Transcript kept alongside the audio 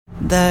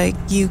The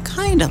you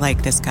kind of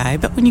like this guy,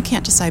 but when you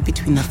can't decide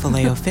between the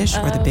Filet-O-Fish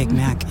or the Big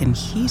Mac, and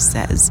he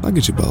says, I'll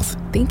get you both.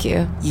 Thank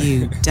you.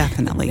 You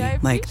definitely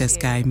like this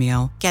guy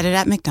meal. Get it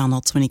at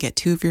McDonald's when you get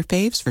 2 of your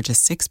faves for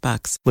just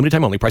 $6. Limited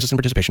time only. Prices and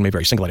participation may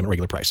vary. Single item at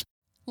regular price.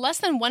 Less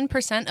than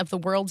 1% of the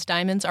world's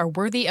diamonds are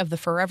worthy of the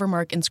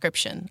Forevermark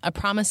inscription, a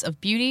promise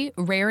of beauty,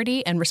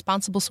 rarity, and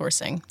responsible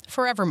sourcing.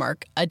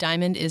 Forevermark, a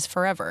diamond is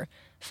forever.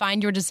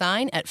 Find your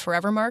design at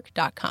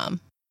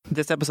forevermark.com.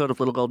 This episode of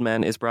Little Gold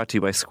Men is brought to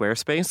you by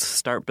Squarespace.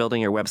 Start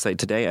building your website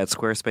today at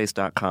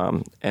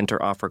squarespace.com.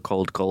 Enter offer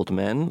code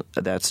GOLDMEN,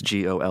 that's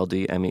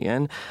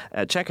GOLDMEN,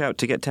 at checkout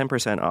to get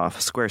 10% off.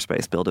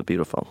 Squarespace, build it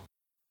beautiful.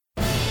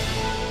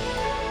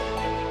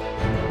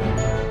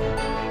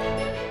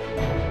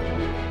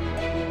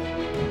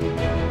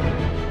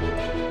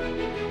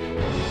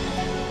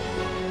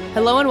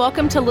 Hello and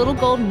welcome to Little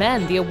Gold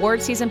Men, the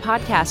award season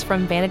podcast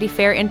from Vanity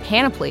Fair and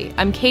Panoply.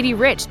 I'm Katie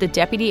Rich, the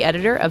deputy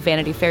editor of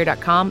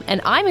VanityFair.com,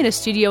 and I'm in a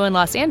studio in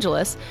Los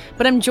Angeles,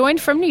 but I'm joined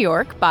from New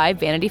York by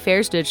Vanity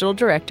Fair's digital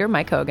director,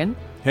 Mike Hogan.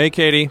 Hey,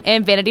 Katie.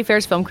 And Vanity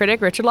Fair's film critic,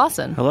 Richard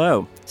Lawson.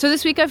 Hello. So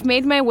this week I've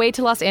made my way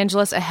to Los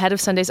Angeles ahead of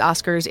Sunday's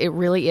Oscars. It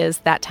really is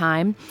that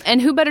time.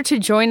 And who better to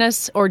join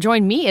us or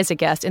join me as a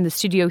guest in the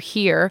studio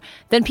here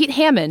than Pete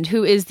Hammond,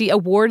 who is the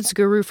awards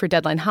guru for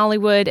Deadline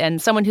Hollywood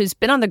and someone who's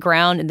been on the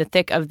ground in the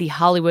thick of the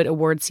Hollywood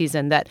award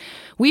season that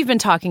we've been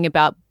talking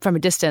about from a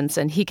distance.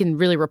 And he can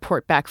really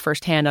report back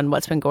firsthand on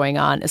what's been going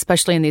on,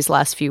 especially in these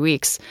last few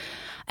weeks.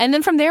 And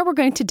then from there, we're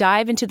going to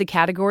dive into the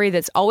category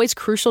that's always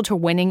crucial to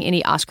winning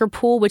any Oscar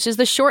pool, which is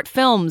the short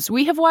films.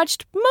 We have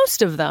watched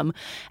most of them,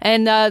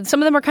 and some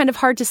of them are kind of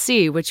hard to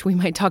see, which we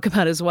might talk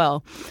about as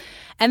well.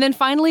 And then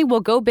finally,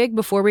 we'll go big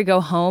before we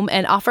go home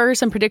and offer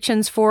some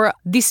predictions for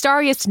the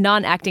starriest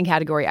non-acting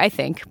category, I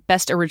think,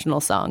 Best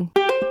Original Song.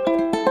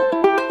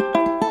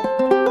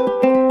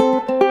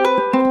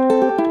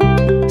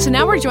 So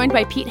now we're joined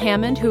by Pete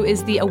Hammond, who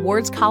is the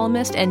awards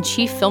columnist and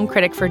chief film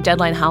critic for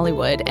Deadline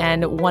Hollywood,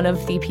 and one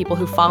of the people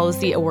who follows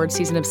the awards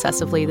season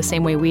obsessively the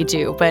same way we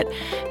do. But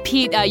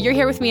Pete, you're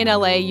here with me in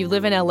LA. You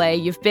live in LA.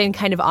 You've been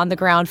kind of on the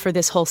ground for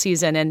this whole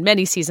season and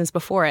many seasons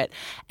before it.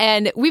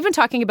 And we've been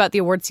talking about the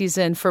award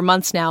season for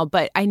months now,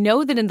 but I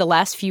know that in the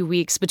last few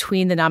weeks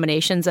between the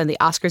nominations and the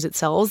Oscars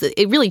itself,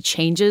 it really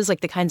changes,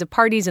 like the kinds of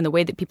parties and the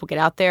way that people get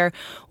out there.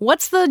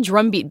 What's the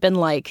drumbeat been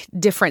like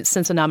different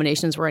since the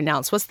nominations were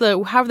announced?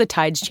 How are the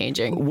tides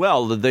changing?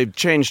 Well, they've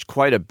changed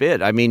quite a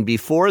bit. I mean,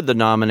 before the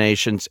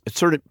nominations, it's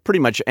sort of pretty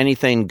much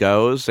anything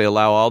goes. They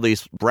allow all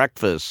these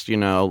breakfasts,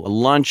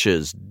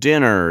 lunches,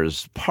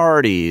 dinners,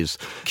 parties,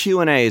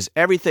 Q&As,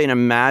 everything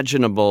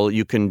imaginable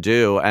you can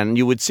do. And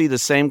you would see the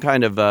same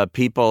kind of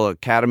people,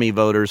 Academy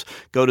voters,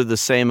 go to the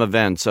same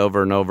events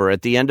over and over.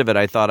 At the end of it,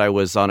 I thought I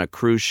was on a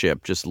cruise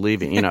ship just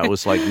leaving. It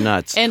was like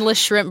nuts. Endless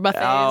shrimp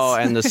buffets. Oh,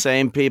 and the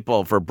same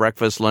people for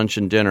breakfast, lunch,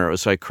 and dinner. It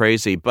was like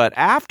crazy. But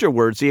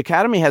afterwards, the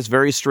Academy has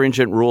very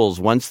stringent rules.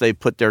 Once they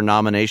put their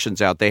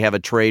nominations out, they have a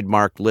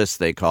trademark list,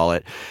 they call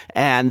it.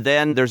 And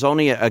then there's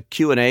only a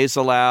Q&As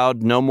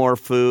allowed, no more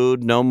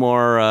food, no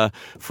more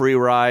free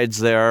rides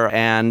there.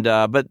 And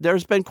but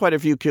there's been quite a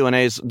few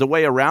Q&As. The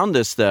way around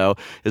this, though,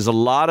 is a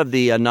lot of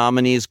the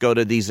nominees go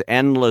to these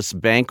endless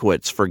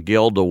banquets for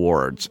Guild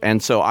Awards.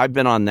 And so I've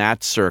been on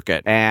that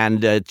circuit.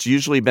 And it's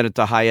usually been at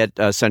the Hyatt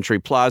Century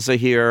Plaza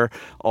here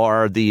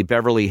or the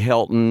Beverly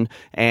Hilton.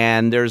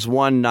 And there's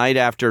one night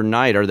after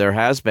night, or there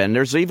has been.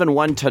 There's even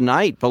one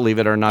tonight, believe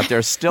it or not.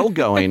 They're still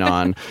going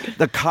on.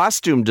 The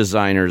Costume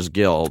Designers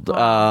Guild.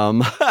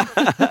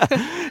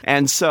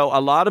 And so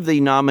a lot of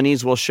the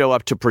nominees will show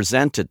up to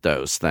present at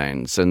those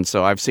things. And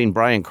so I've seen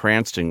Bryan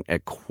Cranston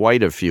at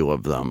quite a few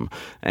of them.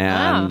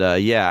 And wow.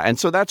 And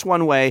so that's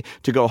one way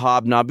to go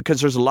hobnob,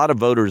 because there's a lot of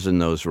voters in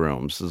those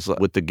rooms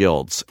with the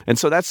guilds. And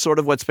so that's sort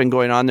of what's been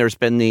going on. There's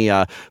been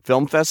the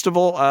film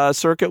festival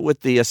circuit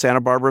with the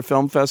Santa Barbara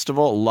Film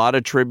Festival. A lot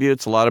of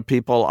tributes, a lot of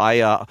people.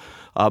 I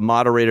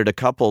moderated a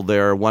couple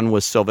there. One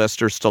was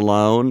Sylvester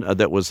Stallone.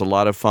 That was a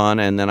lot of fun.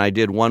 And then I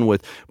did one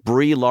with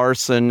Brie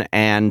Larson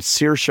and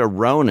Saoirse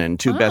Ronan,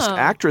 two Best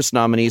Actress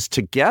nominees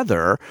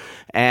together.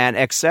 And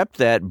except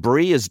that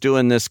Brie is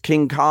doing this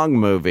King Kong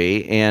movie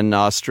in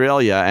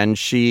Australia, and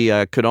she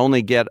could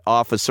only get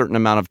off a certain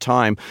amount of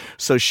time.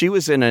 So she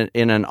was in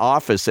an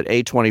office at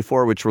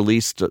A24, which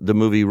released the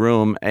movie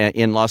Room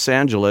in Los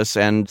Angeles,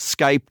 and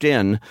Skyped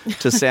in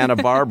to Santa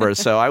Barbara.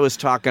 So I was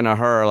talking to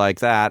her like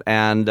that,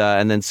 and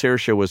then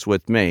Saoirse was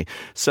with me.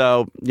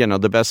 So,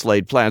 the best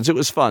laid plans. It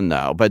was fun,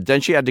 though. But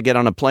then she had to get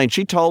on a plane.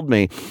 She told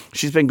me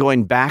she's been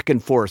going back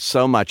and forth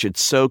so much.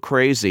 It's so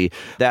crazy.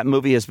 That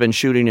movie has been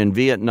shooting in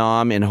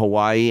Vietnam, in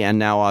Hawaii, and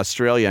now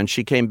Australia. And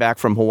she came back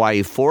from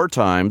Hawaii 4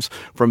 times,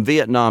 from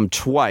Vietnam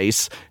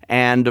twice,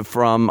 and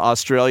from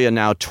Australia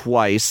now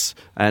twice,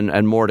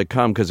 and more to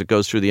come because it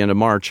goes through the end of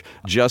March,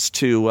 just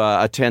to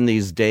attend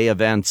these day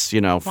events,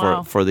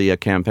 Wow. for the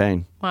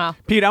campaign. Wow.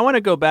 Pete, I want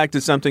to go back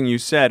to something you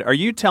said. Are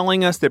you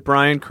telling us that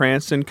Bryan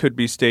Cranston could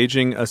be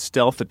staging a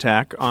stealth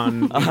attack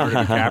on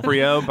Leonardo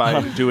DiCaprio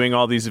by doing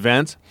all these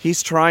events?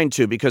 He's trying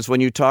to, because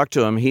when you talk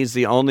to him, he's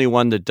the only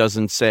one that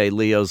doesn't say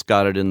Leo's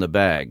got it in the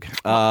bag.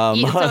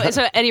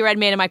 So Eddie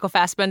Redmayne and Michael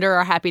Fassbender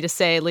are happy to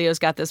say Leo's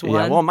got this one.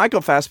 Yeah, well,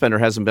 Michael Fassbender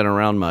hasn't been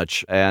around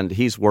much, and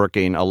he's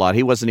working a lot.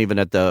 He wasn't even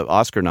at the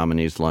Oscar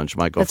nominees lunch,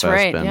 Michael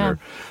Fassbender. Right, yeah.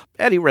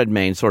 Eddie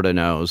Redmayne sort of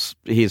knows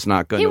he's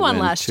not going to win. He won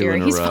last two year.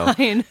 in a He's row.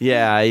 fine.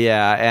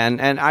 Yeah.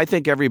 And I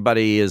think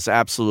everybody is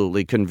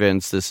absolutely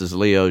convinced this is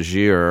Leo's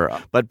year.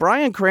 But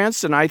Bryan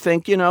Cranston, I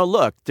think,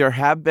 look, there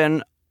have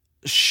been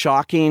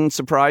shocking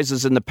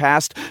surprises in the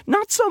past,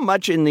 not so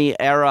much in the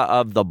era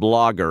of the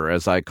blogger,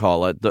 as I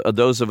call it,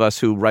 those of us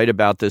who write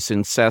about this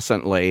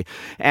incessantly,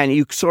 and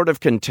you sort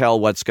of can tell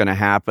what's going to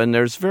happen.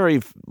 There's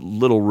very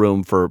little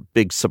room for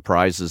big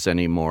surprises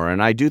anymore,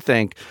 and I do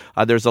think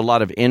there's a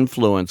lot of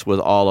influence with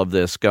all of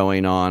this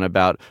going on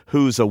about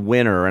who's a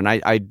winner, and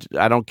I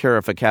don't care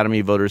if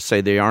Academy voters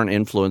say they aren't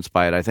influenced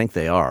by it. I think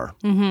they are.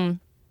 Mm-hmm.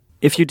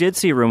 If you did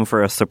see room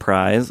for a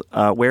surprise,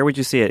 where would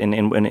you see it in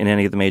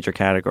any of the major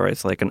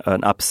categories, like an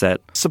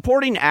upset?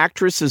 Supporting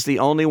actress is the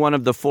only one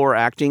of the 4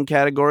 acting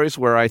categories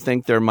where I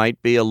think there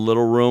might be a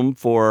little room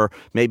for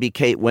maybe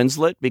Kate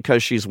Winslet,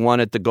 because she's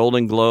won at the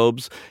Golden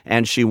Globes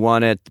and she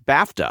won at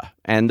BAFTA.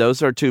 And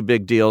those are 2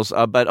 big deals.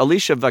 But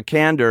Alicia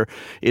Vikander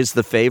is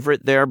the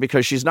favorite there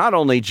because she's not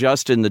only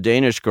just in The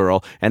Danish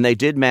Girl, and they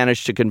did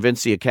manage to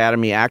convince the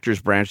Academy Actors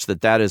Branch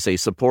that is a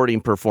supporting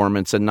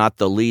performance and not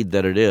the lead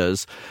that it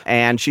is.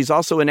 And she's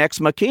also in Ex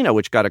Machina,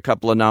 which got a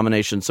couple of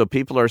nominations. So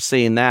people are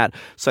seeing that.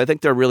 So I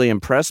think they're really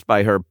impressed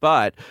by her.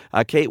 But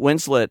Kate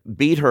Winslet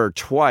beat her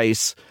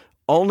twice.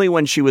 Only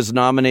when she was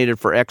nominated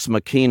for Ex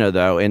Machina,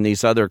 though, in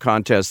these other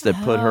contests that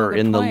put her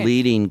in the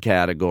leading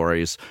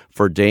categories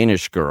for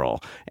Danish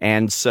Girl.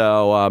 And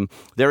so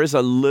there is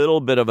a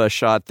little bit of a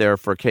shot there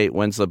for Kate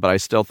Winslet, but I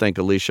still think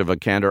Alicia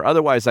Vikander.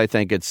 Otherwise, I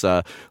think it's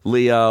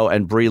Leo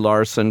and Brie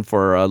Larson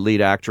for lead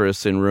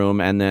actress in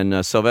Room, and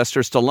then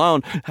Sylvester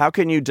Stallone. How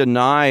can you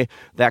deny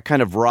that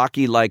kind of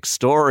Rocky-like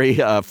story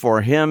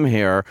for him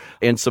here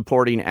in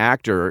supporting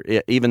actor,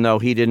 even though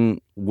he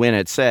didn't win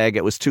at SAG?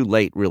 It was too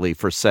late, really,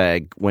 for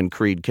SAG when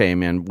Creed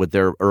came in with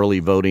their early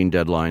voting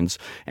deadlines,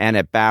 and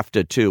at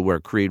BAFTA, too, where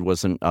Creed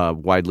wasn't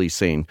widely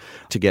seen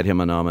to get him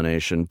a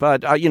nomination.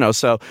 But,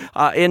 so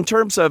in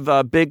terms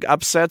of big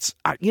upsets,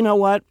 you know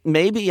what?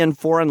 Maybe in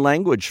foreign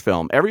language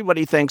film.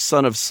 Everybody thinks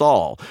Son of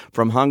Saul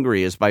from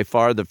Hungary is by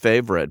far the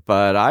favorite,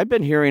 but I've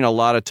been hearing a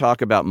lot of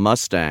talk about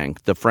Mustang,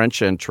 the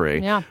French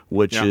entry,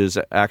 which is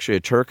actually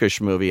a Turkish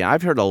movie.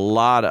 I've heard a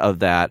lot of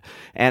that.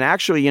 And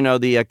actually,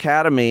 the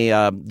Academy,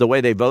 the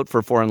way they vote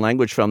for foreign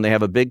language film, they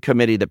have a big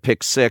committee that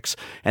picks 6,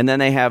 and then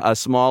they have a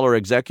smaller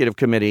executive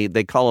committee.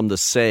 They call them the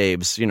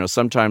saves.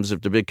 Sometimes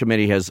if the big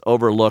committee has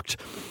overlooked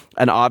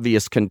an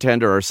obvious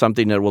contender or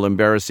something that will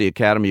embarrass the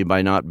Academy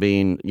by not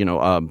being,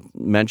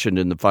 mentioned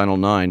in the final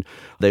 9,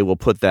 they will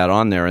put that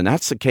on there. And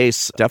that's the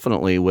case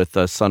definitely with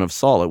Son of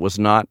Saul. It was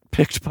not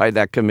picked by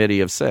that committee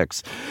of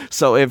 6.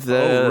 So if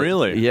the... Oh,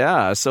 really?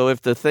 Yeah. So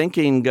if the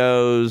thinking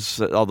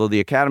goes, although the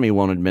Academy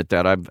won't admit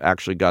that, I've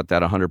actually got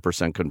that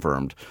 100%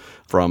 confirmed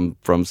from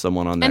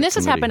someone on that And this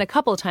committee. has happened a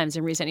couple of times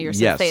in recent years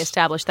Yes. since they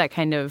established that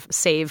kind of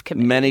save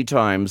committee. Many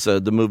times.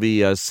 The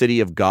movie City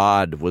of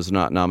God was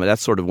not nominated.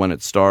 That's sort of when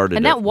it started.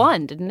 And that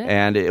won, didn't it?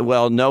 And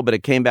no, but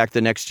it came back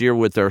the next year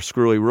with their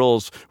screwy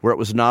rules where it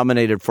was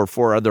nominated for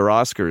 4 other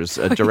Oscars,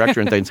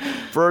 director and things,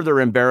 further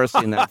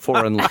embarrassing that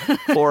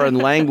foreign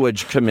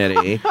language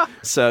committee.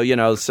 So,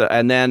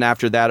 and then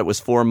after that, it was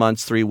 4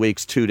 months, 3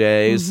 weeks, 2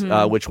 days,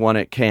 which won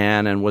at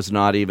Cannes and was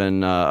not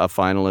even a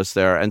finalist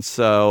there. And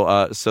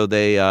so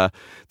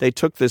they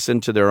took this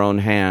into their own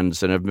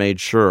hands and have made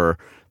sure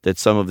that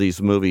some of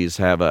these movies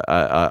have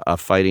a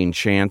fighting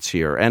chance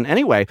here. And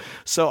anyway,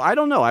 so I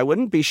don't know. I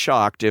wouldn't be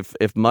shocked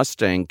if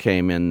Mustang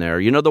came in there.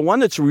 The one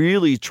that's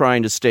really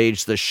trying to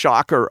stage the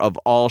shocker of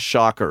all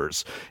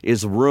shockers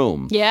is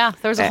Room. Yeah,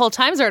 there was a whole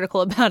Times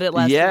article about it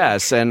last week.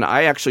 Yes, and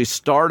I actually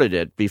started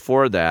it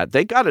before that.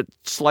 They got it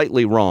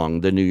slightly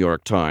wrong, the New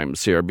York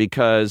Times here,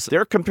 because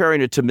they're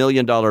comparing it to $1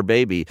 Million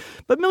Baby.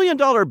 But $1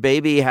 Million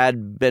Baby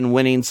had been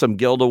winning some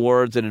Guild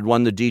Awards. It had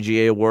won the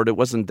DGA Award. It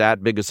wasn't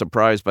that big a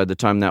surprise by the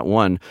time that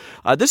won.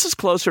 This is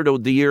closer to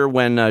the year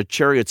when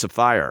Chariots of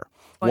Fire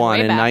won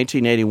in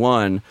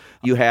 1981.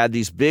 You had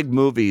these big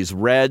movies,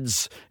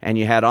 Reds, and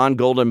you had On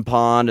Golden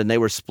Pond, and they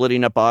were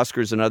splitting up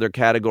Oscars in other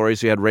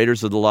categories. You had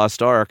Raiders of the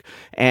Lost Ark,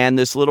 and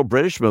this little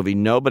British movie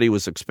nobody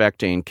was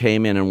expecting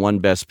came in and won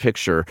Best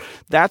Picture.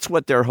 That's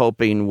what they're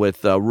hoping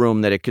with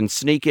Room, that it can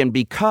sneak in,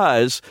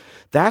 because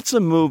that's a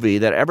movie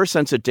that ever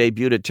since it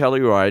debuted at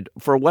Telluride,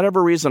 for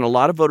whatever reason, a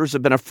lot of voters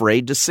have been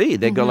afraid to see.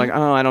 They go like,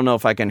 I don't know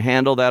if I can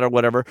handle that or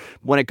whatever.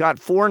 When it got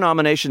 4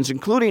 nominations,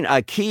 including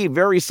a key,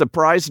 very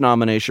surprise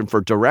nomination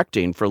for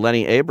directing for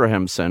Lenny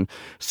Abrahamson,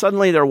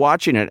 suddenly they're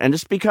watching it, and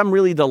it's become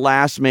really the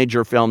last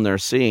major film they're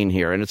seeing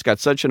here, and it's got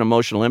such an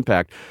emotional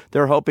impact.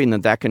 They're hoping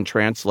that can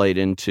translate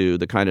into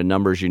the kind of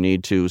numbers you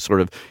need to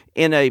sort of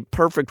in a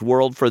perfect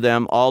world for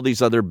them, all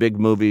these other big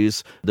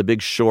movies, The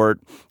Big Short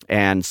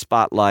and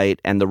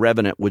Spotlight and The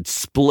Revenant would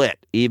split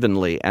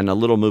evenly, and a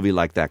little movie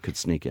like that could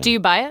sneak in. Do you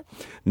buy it?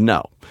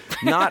 No,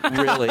 not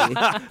really.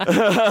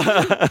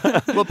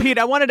 Well, Pete,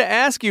 I wanted to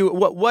ask you,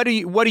 what do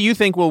you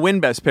think will win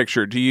Best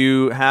Picture? Do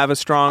you have a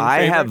strong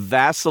favorite? I have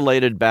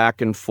vacillated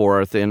back and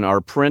forth in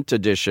our print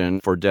edition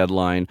for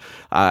Deadline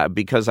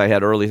because I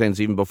had early things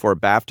even before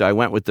BAFTA. I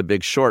went with The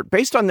Big Short.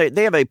 Based on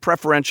they have a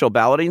preferential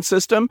balloting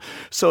system,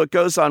 so it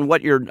goes on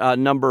what your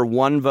number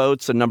 1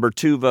 votes and number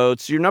 2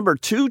 votes. Your number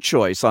 2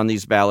 choice on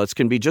these ballots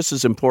can be just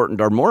as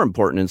important or more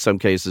important in some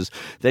cases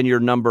than your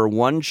number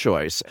 1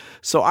 choice.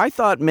 So I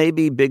thought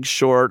maybe Big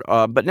Short,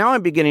 but now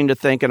I'm beginning to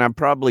think, and I'm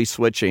probably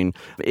switching,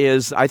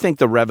 I think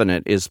The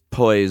Revenant is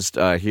poised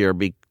here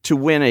to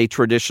win a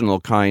traditional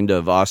kind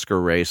of Oscar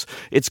race.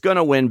 It's going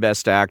to win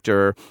Best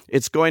Actor.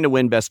 It's going to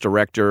win Best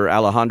Director.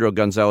 Alejandro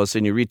González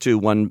Iñárritu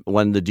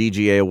won the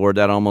DGA award.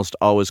 That almost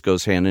always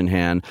goes hand in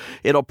hand.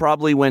 It'll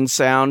probably win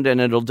Sound,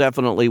 and it'll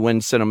definitely win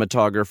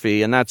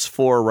Cinematography, and that's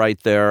 4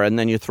 right there. And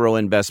then you throw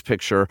in Best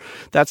Picture.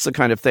 That's the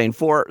kind of thing.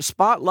 For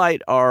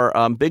Spotlight or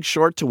Big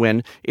Short to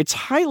win, it's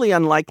highly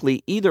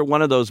unlikely either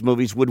one of those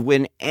movies would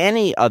win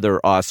any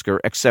other Oscar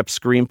except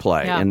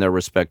screenplay in their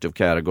respective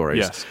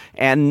categories. Yes.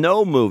 And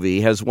no movie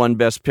has won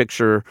Best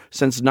Picture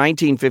since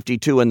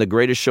 1952 in The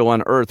Greatest Show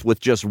on Earth with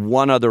just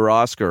one other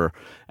Oscar.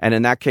 And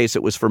in that case,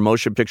 it was for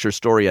Motion Picture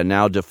Story, a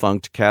now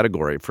defunct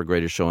category for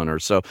Greatest Show on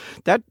Earth. So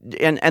that,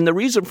 and the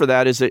reason for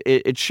that is that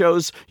it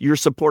shows your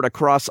support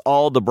across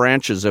all the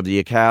branches of the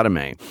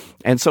Academy.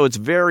 And so it's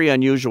very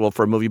unusual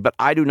for a movie, but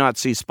I do not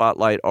see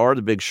Spotlight or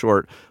The Big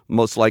Short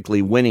most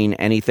likely winning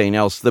anything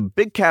else. The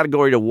big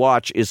category to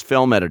watch is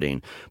film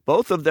editing.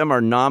 Both of them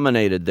are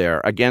nominated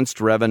there against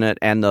Revenant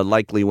and the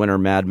likely winner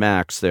Mad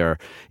Max there.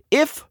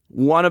 If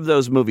one of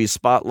those movies,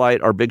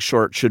 Spotlight or Big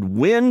Short, should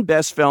win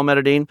Best Film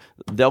Editing,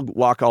 they'll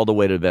walk all the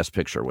way to Best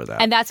Picture with that.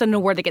 And that's an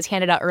award that gets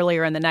handed out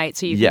earlier in the night,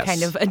 so you can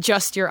kind of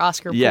adjust your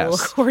Oscar pool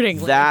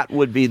accordingly. That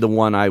would be the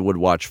one I would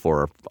watch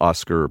for,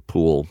 Oscar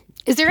pool.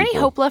 Is there any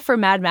hope left for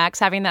Mad Max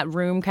having that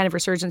room kind of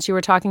resurgence you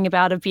were talking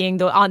about of being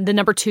the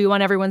number 2 on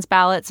everyone's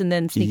ballots and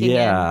then sneaking in?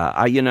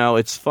 Yeah,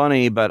 it's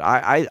funny, but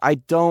I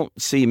don't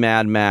see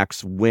Mad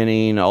Max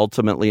winning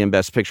ultimately in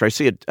Best Picture. I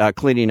see it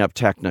cleaning up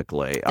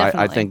technically.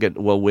 I think it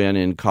will win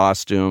in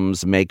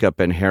costumes, makeup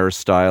and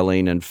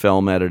hairstyling and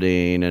film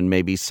editing and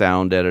maybe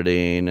sound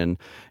editing and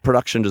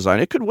production design.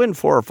 It could win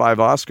 4 or 5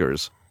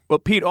 Oscars. Well,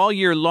 Pete, all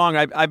year long,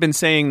 I've been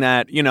saying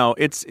that,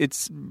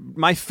 it's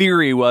my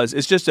theory was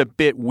it's just a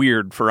bit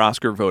weird for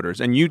Oscar voters.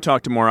 And you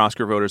talk to more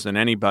Oscar voters than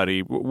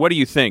anybody. What do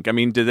you think? I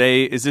mean,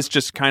 is this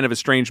just kind of a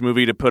strange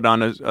movie to put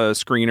on a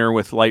screener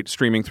with light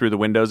streaming through the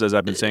windows, as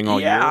I've been saying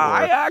all year? Yeah,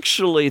 I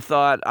actually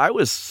thought, I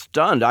was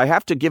stunned. I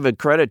have to give a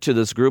credit to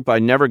this group I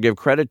never give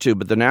credit to,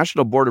 but the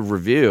National Board of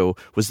Review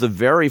was the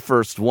very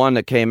first one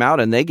that came out,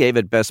 and they gave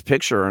it Best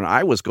Picture. And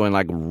I was going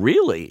like,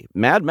 really?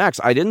 Mad Max?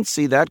 I didn't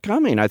see that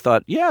coming. I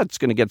thought, yeah, it's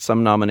going to get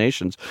some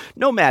nominations.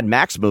 No Mad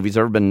Max movie's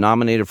ever been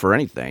nominated for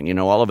anything.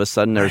 All of a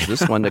sudden there's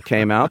this one that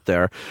came out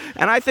there.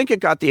 And I think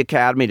it got the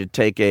Academy to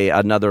take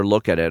another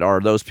look at it, or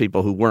those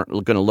people who weren't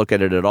going to look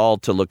at it at all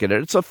to look at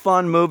it. It's a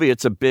fun movie.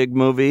 It's a big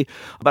movie,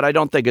 but I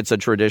don't think it's a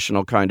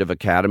traditional kind of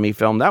Academy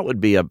film. That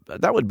would be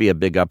a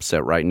big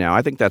upset right now.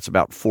 I think that's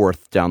about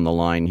 4th down the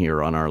line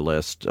here on our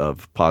list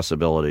of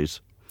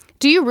possibilities.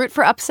 Do you root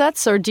for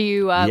upsets, or do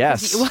you?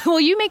 Yes. Well,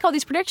 you make all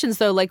these predictions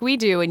though, like we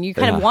do, and you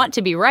kind of want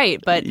to be right.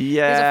 But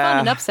there's a fun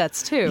in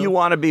upsets too. You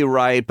want to be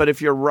right, but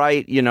if you're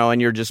right,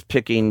 and you're just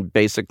picking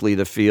basically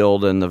the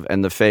field and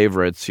the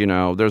favorites,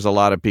 there's a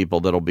lot of people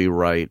that'll be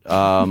right.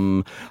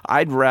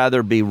 I'd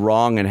rather be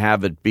wrong and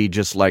have it be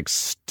just like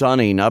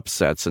stunning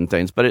upsets and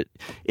things, but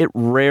it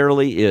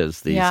rarely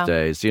is these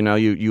days.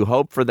 You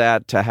hope for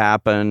that to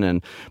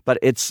happen, but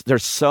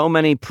there's so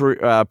many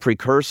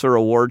precursor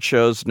award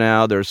shows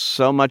now. There's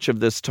so much of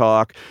this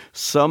talk,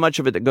 so much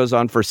of it that goes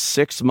on for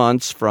 6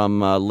 months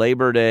from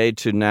Labor Day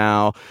to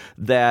now,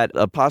 that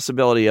a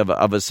possibility of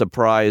a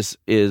surprise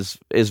is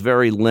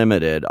very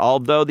limited.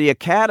 Although the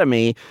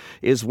Academy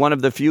is one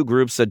of the few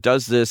groups that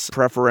does this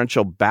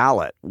preferential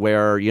ballot,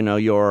 where you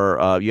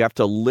have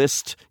to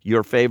list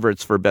your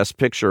favorites for Best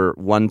Picture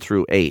 1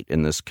 through 8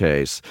 in this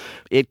case.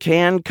 It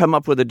can come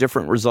up with a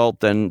different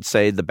result than,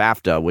 say, the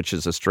BAFTA, which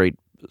is a straight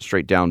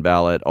down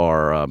ballot,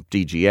 or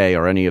DGA,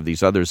 or any of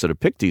these others that have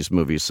picked these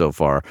movies so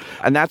far.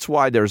 And that's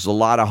why there's a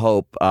lot of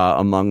hope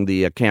among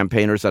the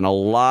campaigners, and a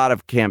lot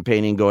of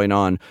campaigning going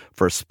on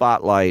for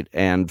Spotlight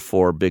and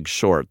for Big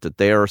Short, that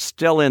they are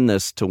still in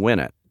this to win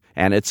it.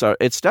 And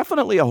it's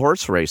definitely a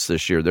horse race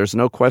this year. There's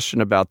no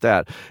question about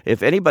that.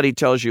 If anybody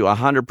tells you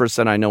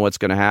 100% I know what's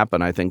going to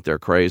happen, I think they're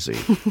crazy.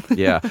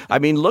 Yeah. I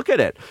mean, look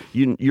at it.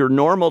 Your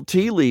normal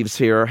tea leaves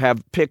here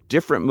have picked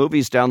different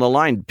movies down the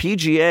line.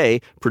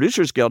 PGA,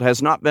 Producers Guild,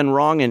 has not been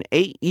wrong in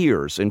 8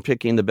 years in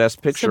picking the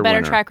Best Picture winner. It's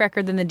a better track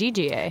record than the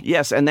DGA.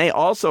 Yes, and they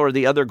also are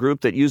the other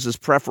group that uses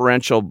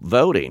preferential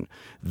voting.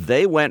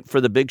 They went for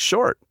The Big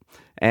Short.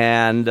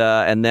 And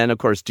then, of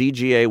course,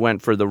 DGA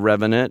went for The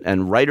Revenant,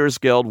 and Writers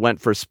Guild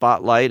went for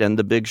Spotlight and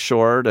The Big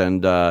Short,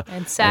 and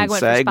SAG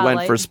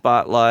went for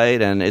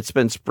Spotlight, and it's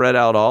been spread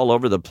out all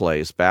over the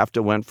place.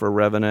 BAFTA went for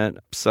Revenant.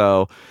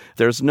 So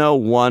there's no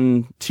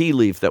one tea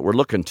leaf that we're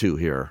looking to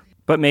here.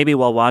 But maybe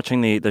while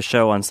watching the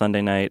show on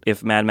Sunday night,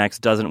 if Mad Max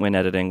doesn't win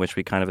editing, which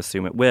we kind of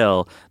assume it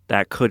will,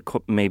 that could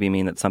maybe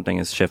mean that something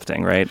is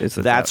shifting, right?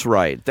 That's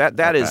right.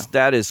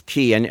 That is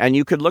key. And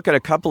you could look at a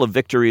couple of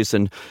victories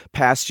in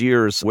past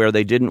years where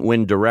they didn't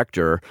win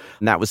director,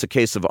 and that was the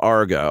case of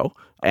Argo.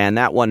 And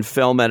that won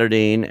film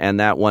editing, and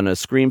that won a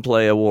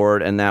screenplay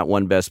award, and that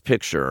won Best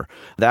Picture.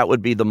 That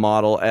would be the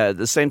model.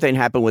 The same thing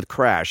happened with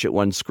Crash. It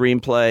won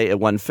screenplay, it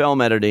won film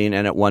editing,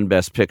 and it won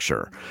Best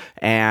Picture.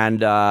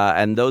 And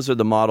those are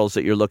the models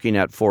that you're looking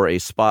at for a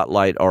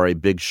Spotlight or a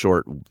Big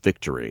Short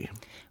victory.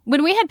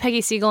 When we had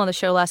Peggy Siegel on the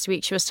show last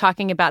week, she was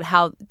talking about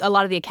how a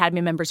lot of the Academy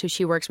members who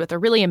she works with are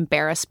really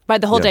embarrassed by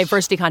the whole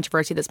diversity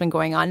controversy that's been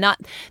going on.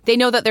 They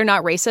know that they're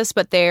not racist,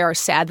 but they are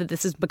sad that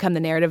this has become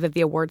the narrative of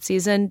the award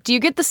season. Do you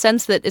get the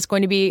sense that it's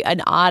going to be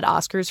an odd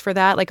Oscars for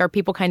that? Like, are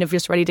people kind of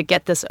just ready to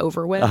get this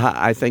over with?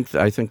 I think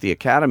the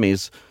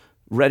Academy's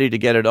ready to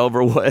get it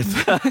over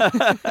with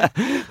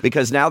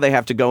because now they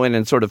have to go in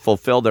and sort of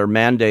fulfill their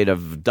mandate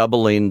of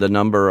doubling the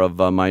number of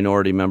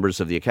minority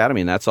members of the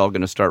Academy, and that's all going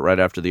to start right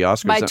after the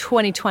Oscars. By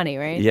 2020,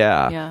 right?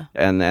 Yeah.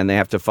 And they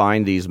have to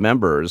find these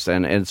members,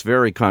 and it's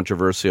very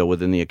controversial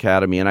within the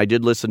Academy. And I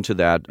did listen to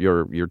that,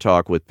 your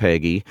talk with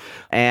Peggy.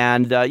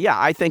 And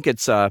I think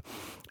it's a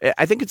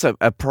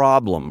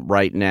problem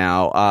right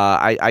now.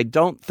 I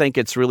don't think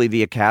it's really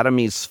the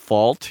Academy's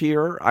fault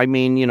here. I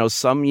mean,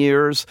 some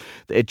years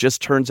it just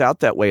turns out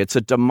that way. It's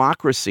a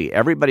democracy.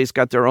 Everybody's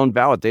got their own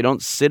ballot. They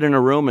don't sit in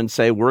a room and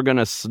say, we're going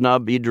to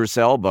snub Idris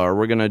Elba or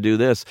we're going to do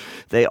this.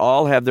 They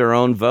all have their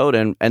own vote,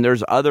 and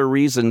there's other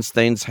reasons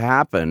things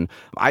happen.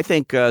 I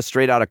think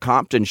Straight Outta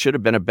Compton should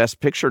have been a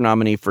Best Picture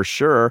nominee for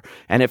sure.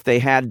 And if they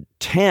had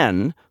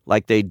 10,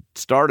 like they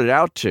started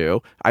out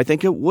to, I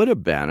think it would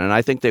have been. And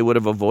I think they would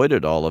have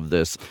avoided all of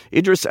this.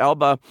 Idris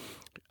Elba,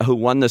 who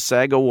won the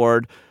SAG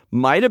Award,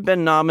 might have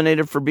been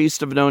nominated for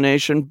Beast of No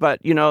Nation, but,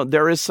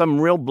 there is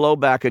some real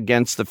blowback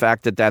against the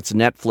fact that that's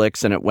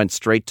Netflix and it went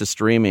straight to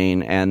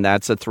streaming, and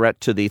that's a threat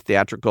to the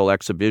theatrical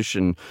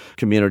exhibition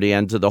community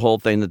and to the whole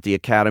thing that the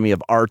Academy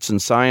of Arts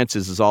and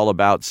Sciences is all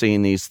about,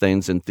 seeing these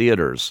things in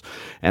theaters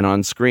and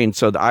on screen.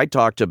 So I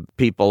talked to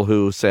people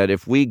who said,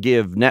 if we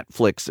give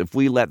Netflix, if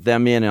we let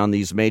them in on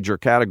these major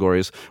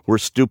categories, we're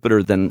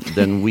stupider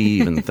than we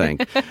even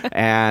think.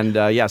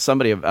 And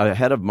somebody, a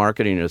head of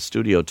marketing at a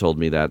studio told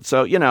me that.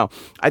 So,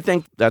 I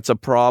think that's a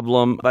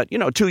problem. But,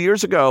 2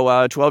 years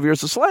ago, 12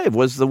 Years a Slave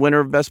was the winner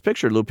of Best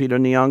Picture. Lupita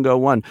Nyong'o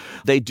won.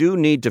 They do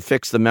need to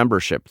fix the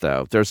membership,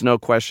 though. There's no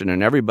question.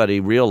 And everybody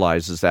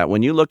realizes that.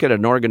 When you look at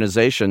an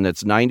organization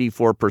that's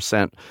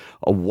 94%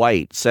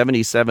 white,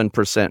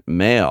 77%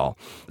 male,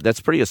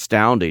 that's pretty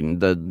astounding.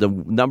 The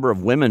number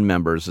of women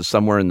members is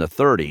somewhere in the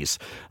 30s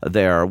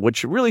there,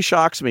 which really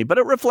shocks me. But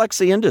it reflects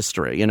the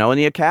industry, and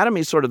the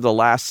Academy is sort of the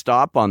last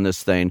stop on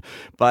this thing.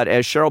 But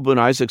as Cheryl Boone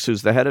Isaacs,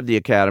 who's the head of the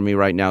Academy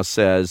right now,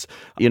 says,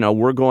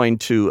 we're going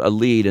to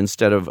lead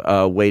instead of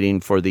waiting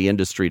for the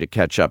industry to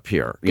catch up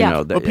here.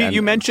 Pete,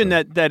 you mentioned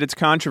that it's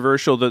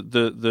controversial.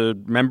 The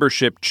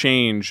membership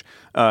change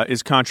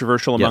is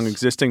controversial among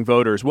existing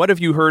voters. What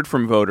have you heard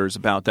from voters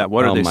about that?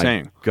 What are they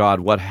saying? God,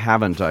 what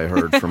haven't I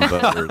heard from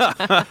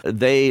voters?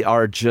 They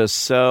are just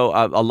so,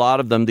 a lot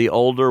of them, the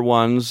older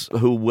ones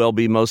who will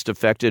be most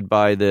affected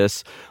by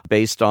this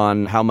based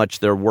on how much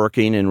they're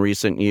working in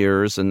recent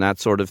years and that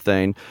sort of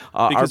thing,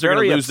 because they're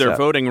going to lose their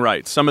voting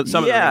rights. Some of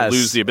them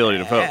lose the ability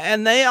to vote.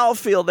 And they all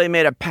feel they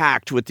made a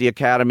pact with the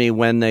Academy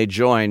when they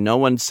joined. No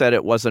one said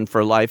it wasn't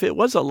for life. It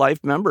was a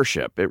life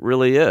membership. It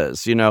really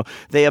is.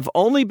 They have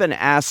only been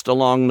asked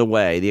along the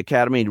way. The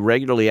Academy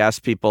regularly asks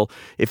people,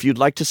 if you'd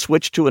like to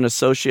switch to an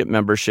associate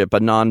membership, a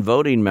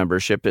non-voting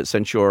membership,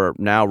 since you're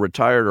now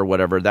retired or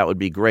whatever, that would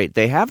be great.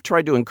 They have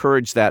tried to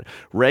encourage that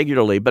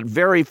regularly, but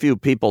very few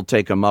people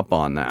take them up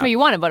on that. Well, you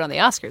want to vote on the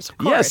Oscars, of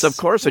course. Yes, of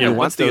course. And you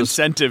want the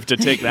incentive to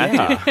take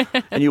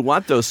that. And you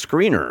want those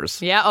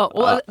screeners. Yeah.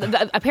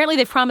 Apparently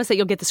they've promised that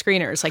you'll get the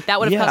screeners. Like, that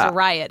would have caused a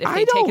riot if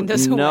they'd taken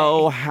this away. I don't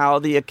know how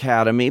the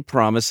Academy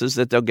promises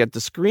that they'll get the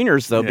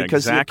screeners, though,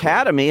 because the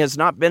Academy has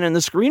not been in the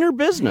screener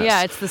business.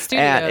 Yeah, it's the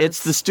studios. And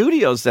it's the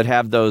studios that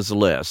have those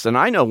lists. And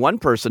I know one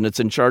person that's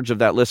in charge of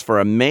that list for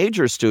a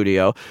major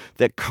studio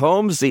that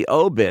combs the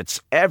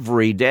obits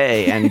every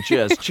day and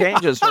just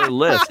changes her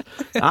list.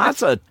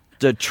 That's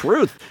the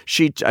truth.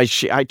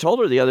 I told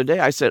her the other day,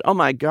 I said, oh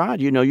my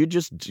God,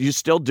 you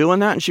still doing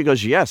that? And she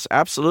goes, yes,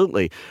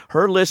 absolutely.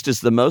 Her list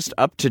is the most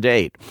up to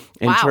date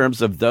in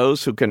terms of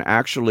those who can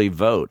actually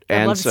vote.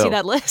 I'd love to see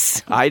that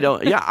list. I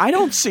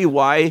don't see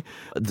why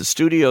the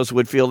studios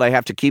would feel they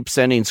have to keep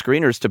sending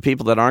screeners to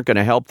people that aren't going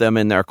to help them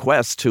in their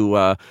quest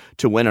to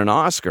win an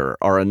Oscar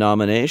or a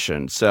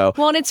nomination. So,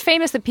 well, and it's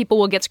famous that people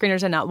will get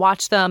screeners and not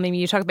watch them. I mean,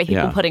 you talk about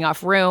people putting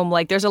off room.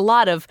 Like, there's a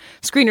lot of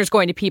screeners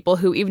going to people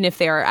who, even if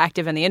they are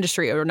active in the industry,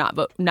 registry or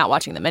not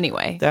watching them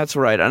anyway. That's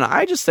right. And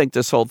I just think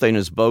this whole thing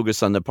is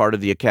bogus on the part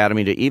of the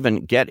Academy to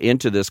even get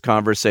into this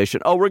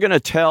conversation. Oh, we're going to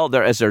tell,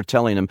 as they're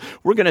telling them,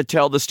 we're going to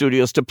tell the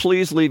studios to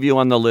please leave you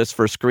on the list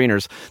for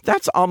screeners.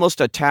 That's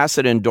almost a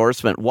tacit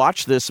endorsement.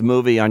 Watch this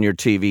movie on your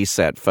TV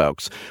set,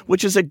 folks,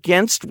 which is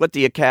against what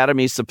the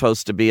Academy is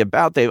supposed to be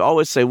about. They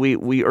always say,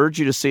 we urge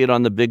you to see it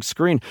on the big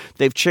screen.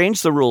 They've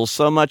changed the rules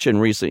so much in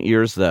recent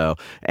years, though,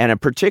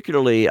 and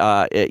particularly,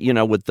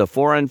 with the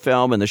foreign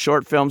film and the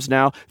short films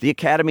now, the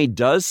Academy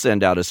does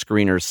send out a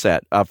screener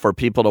set for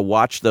people to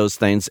watch those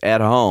things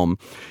at home.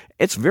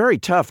 It's very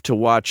tough to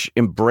watch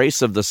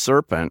Embrace of the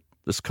Serpent,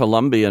 this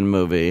Colombian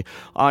movie,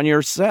 on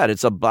your set.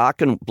 It's a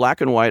black and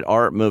white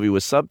art movie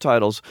with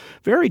subtitles.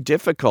 Very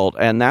difficult,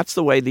 and that's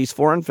the way these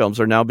foreign films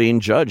are now being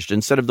judged,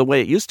 instead of the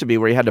way it used to be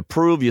where you had to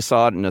prove you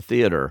saw it in a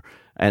theater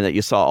and that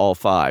you saw all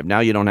 5.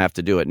 Now you don't have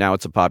to do it. Now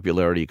it's a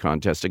popularity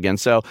contest again.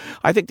 So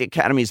I think the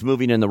Academy is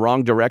moving in the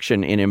wrong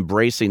direction in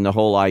embracing the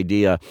whole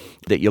idea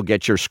that you'll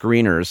get your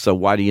screeners. So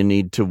why do you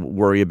need to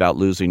worry about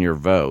losing your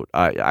vote?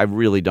 I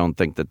really don't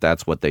think that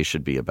that's what they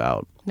should be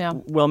about.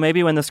 No. Well,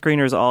 maybe when the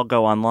screeners all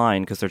go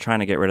online, because they're trying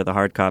to get rid of the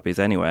hard copies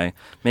anyway,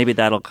 maybe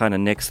that'll kind of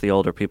nix the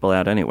older people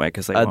out anyway,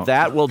 because they won't.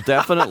 That will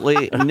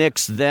definitely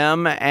nix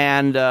them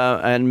and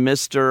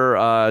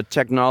Mr.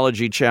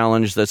 Technology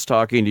Challenge that's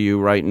talking to you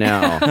right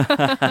now.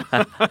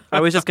 I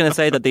was just going to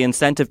say that the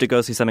incentive to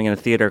go see something in a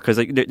theater, because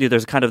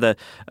there's kind of the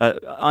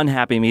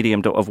unhappy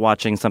medium of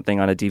watching something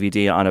on a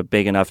DVD on a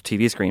big enough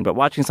TV screen, but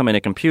watching something on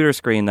a computer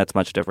screen, that's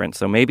much different.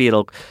 So maybe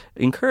it'll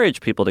encourage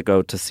people to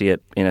go to see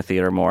it in a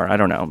theater more. I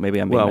don't know. Maybe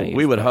I'm being naive.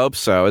 We would hope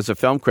so. As a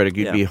film critic,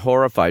 you'd be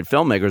horrified.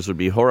 Filmmakers would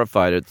be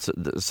horrified at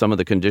some of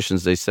the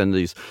conditions they send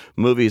these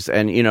movies.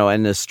 And,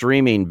 in the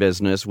streaming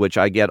business, which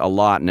I get a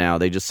lot now,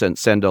 they just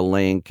send a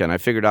link, and I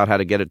figured out how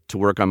to get it to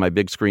work on my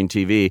big screen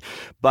TV.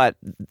 But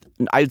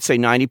I'd say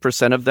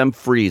 90% of them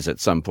freeze at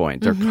some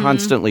point. They're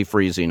constantly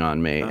freezing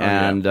on me.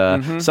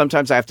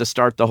 Sometimes I have to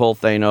start the whole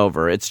thing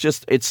over.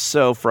 It's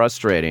so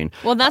frustrating.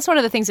 Well, that's one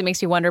of the things that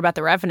makes me wonder about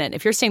The Revenant.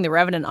 If you're seeing The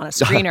Revenant on a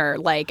screener,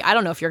 I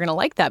don't know if you're going to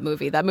like that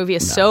movie. That movie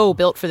is so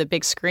built for the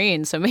big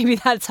screen. So maybe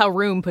that's how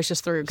Room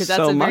pushes through, because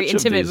that's a very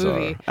intimate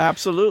movie.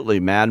 Absolutely.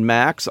 Mad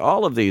Max,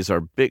 all of these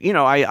are big.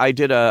 I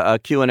did a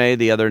Q&A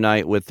the other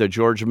night with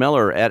George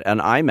Miller at an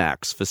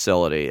IMAX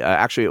facility.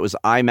 Actually, it was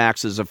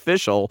IMAX's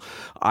official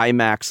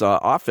IMAX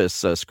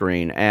office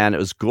screen, and it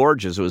was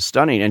gorgeous. It was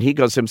stunning. And he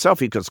goes,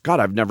 God,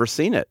 I've never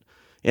seen it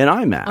in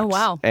IMAX. Oh,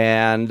 wow.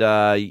 And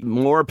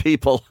more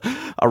people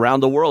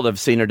around the world have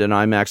seen it in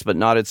IMAX, but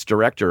not its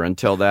director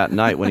until that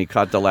night when he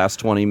caught the last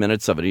 20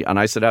 minutes of it. And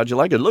I said, how'd you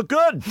like it? Look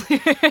good.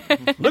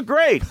 Look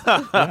great.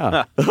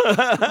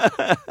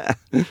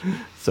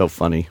 So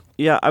funny.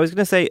 Yeah, I was going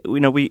to say,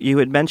 you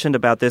had mentioned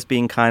about this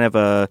being kind of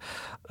a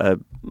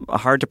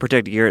hard to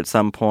predict year at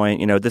some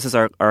point. This is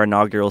our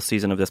inaugural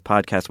season of this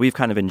podcast. We've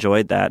kind of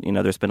enjoyed that.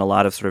 There's been a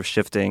lot of sort of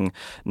shifting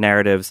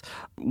narratives.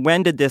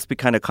 When did this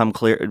kind of come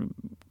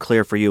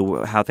clear for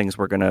you how things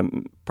were going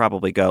to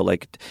probably go?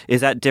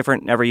 Is that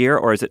different every year,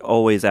 or is it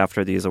always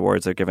after these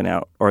awards are given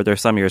out? Or are there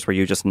some years where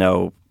you just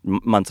know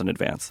months in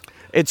advance?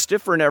 It's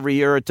different every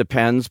year. It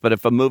depends. But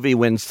if a movie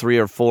wins 3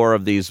 or 4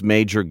 of these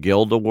major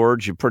guild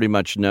awards, you pretty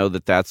much know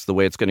that that's the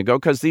way it's going to go,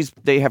 because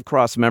they have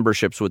cross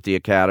memberships with the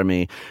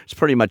Academy. It's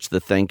pretty much the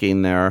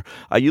thinking there.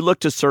 You look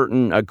to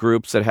certain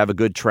groups that have a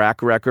good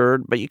track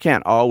record, but you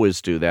can't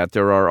always do that.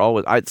 There are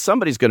always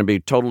somebody's going to be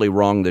totally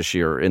wrong this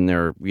year in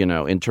their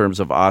in terms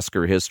of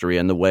Oscar history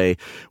and the way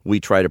we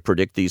try to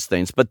predict these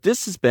things. But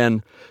this has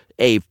been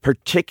a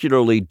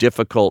particularly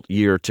difficult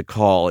year to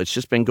call. It's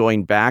just been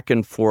going back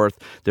and forth.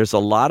 There's a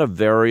lot of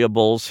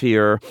variables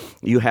here.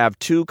 You have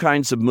 2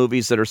 kinds of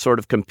movies that are sort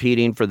of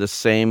competing for the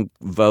same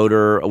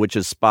voter, which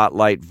is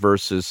Spotlight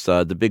versus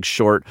The Big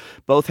Short.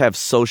 Both have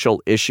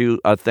social issue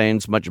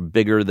things much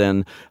bigger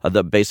than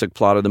the basic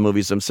plot of the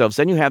movies themselves.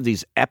 Then you have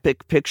these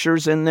epic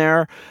pictures in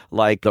there,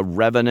 like The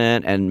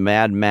Revenant and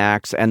Mad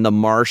Max and The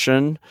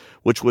Martian,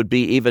 which would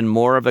be even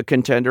more of a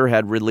contender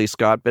had Ridley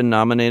Scott been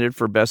nominated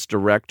for Best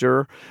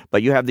Director.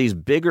 But you have these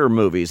bigger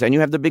movies, and you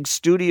have the big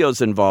studios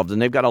involved,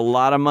 and they've got a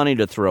lot of money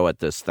to throw at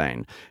this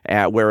thing,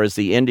 whereas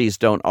the indies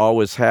don't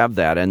always have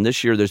that. And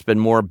this year there's been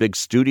more big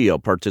studio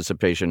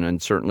participation, and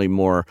certainly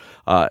more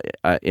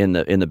in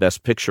the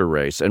Best Picture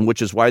race, and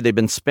which is why they've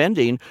been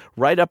spending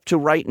right up to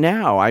right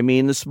now. I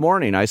mean, this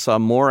morning I saw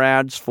more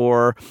ads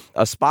for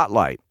a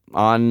Spotlight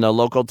on the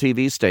local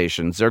TV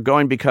stations. They're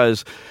going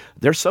because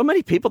there's so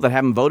many people that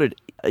haven't voted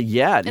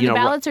yet. And the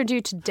ballots are due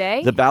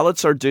today? The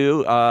ballots are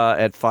due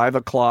at 5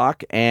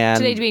 o'clock. And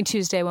today being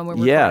Tuesday when we're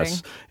recording.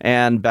 Yes,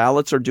 and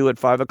ballots are due at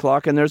 5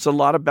 o'clock, and there's a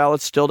lot of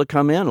ballots still to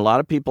come in. I know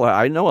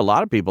a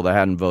lot of people that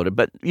hadn't voted.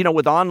 But,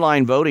 with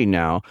online voting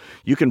now,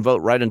 you can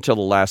vote right until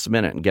the last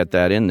minute and get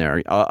that in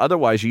there.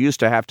 Otherwise, you used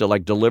to have to,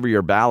 deliver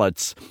your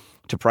ballots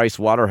to Price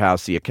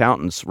Waterhouse, the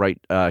accountants, right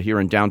here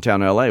in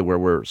downtown L.A., where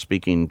we're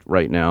speaking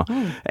right now.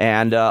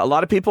 And a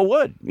lot of people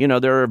would.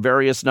 There are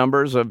various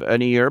numbers of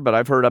any year, but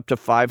I've heard up to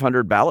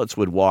 500 ballots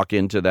would walk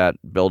into that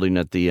building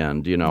at the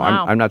end.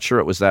 Wow. I'm not sure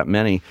it was that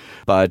many,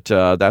 but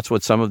that's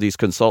what some of these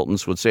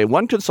consultants would say.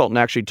 One consultant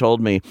actually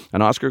told me,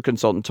 an Oscar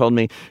consultant told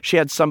me, she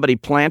had somebody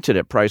planted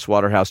at Price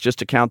Waterhouse just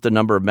to count the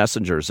number of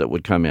messengers that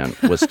would come in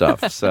with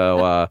stuff.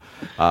 So,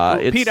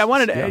 Pete, I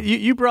wanted to,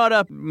 you brought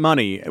up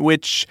money,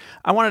 which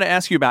I wanted to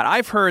ask you about.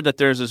 I've heard that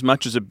there's as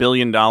much as $1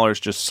 billion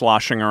just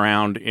sloshing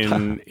around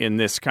in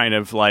this kind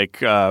of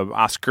like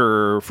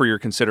Oscar for your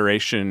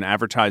consideration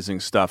advertising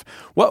stuff.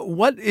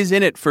 What is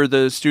in it for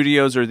the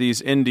studios or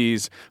these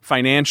indies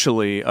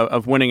financially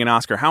of winning an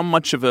Oscar? How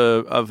much of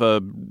a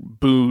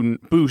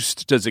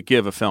boost does it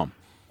give a film?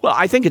 Well,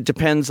 I think it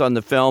depends on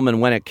the film and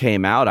when it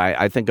came out.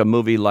 I think a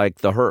movie like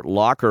The Hurt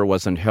Locker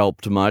wasn't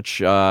helped much.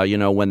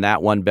 When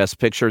that won Best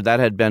Picture, that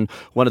had been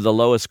one of the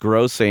lowest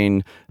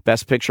grossing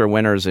Best Picture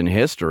winners in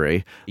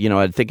history.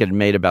 I think it had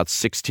made about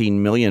 $16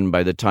 million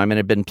by the time, and it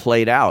had been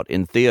played out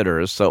in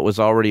theaters, so it was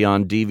already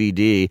on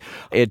DVD.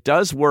 It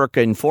does work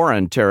in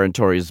foreign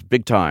territories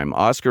big time.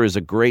 Oscar is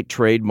a great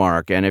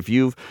trademark, and if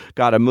you've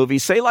got a movie,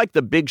 say like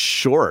The Big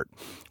Short,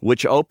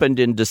 which opened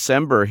in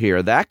December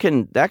here,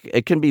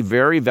 it can be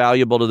very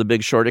valuable to The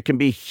Big Short. It can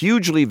be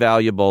hugely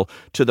valuable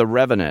to The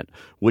Revenant,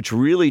 which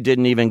really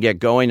didn't even get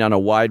going on a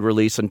wide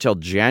release until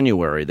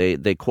January.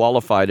 They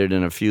qualified it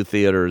in a few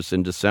theaters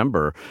in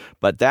December.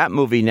 But that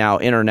movie now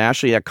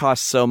internationally, it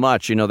cost so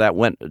much, that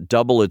went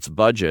double its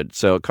budget.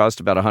 So it cost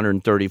about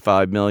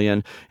 $135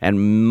 million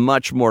and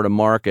much more to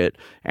market.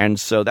 And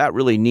so that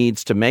really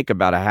needs to make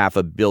about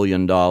 $500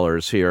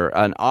 million here.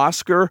 An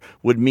Oscar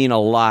would mean a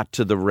lot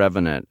to The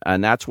Revenant.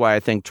 And that's why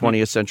I think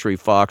 20th Century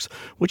Fox,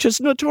 which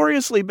has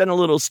notoriously been a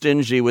little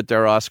stingy with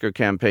their Oscar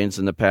campaigns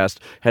in the past,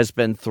 has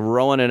been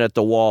throwing it at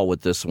the wall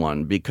with this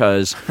one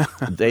because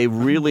they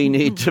really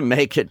need to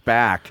make it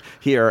back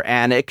here.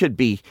 And it could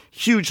be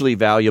hugely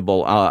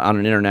valuable on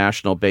an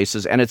international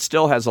basis. And it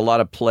still has a lot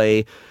of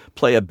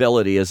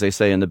playability, as they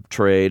say in the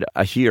trade,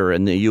 here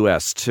in the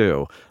U.S.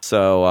 too.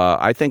 So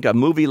I think a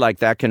movie like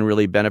that can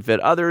really benefit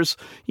others,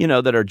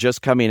 that are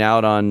just coming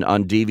out on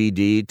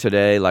DVD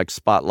today, like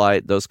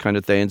Spotlight, those kind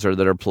of things, or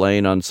that are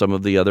playing on some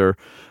of the other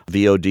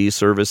VOD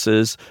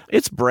services.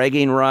 It's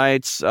bragging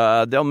rights.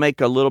 They'll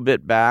make a little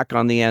bit back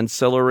on the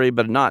ancillary,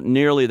 but not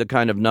nearly the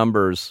kind of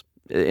numbers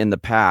in the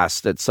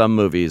past that some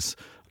movies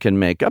can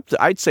make.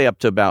 I'd say up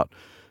to about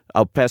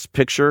a Best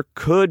Picture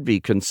could be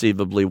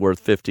conceivably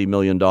worth $50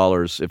 million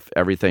if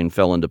everything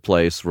fell into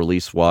place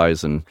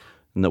release-wise and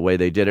in the way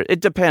they did it. It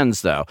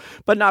depends, though,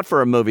 but not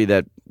for a movie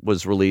that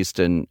was released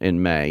in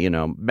May.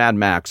 Mad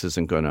Max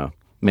isn't going to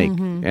make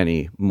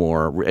any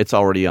more. It's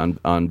already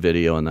on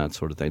video and that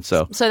sort of thing.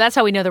 So that's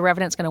how we know The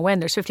Revenant's going to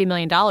win. There's $50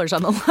 million on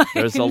the line.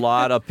 There's a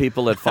lot of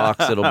people at Fox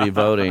that'll be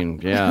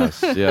voting.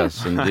 Yes,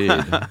 indeed.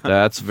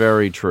 That's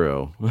very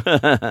true.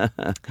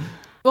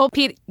 Well,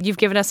 Pete, you've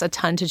given us a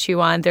ton to chew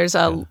on. There's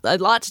a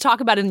lot to talk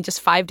about in just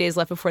 5 days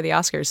left before the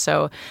Oscars.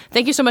 So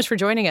thank you so much for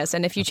joining us.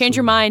 And if you change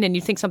your mind and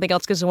you think something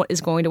else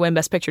is going to win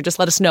Best Picture, just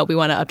let us know. We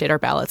want to update our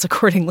ballots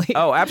accordingly.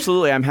 Oh,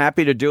 absolutely. I'm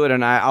happy to do it.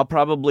 And I'll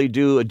probably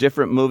do a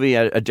different movie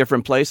at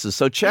different places.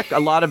 So check a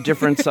lot of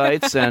different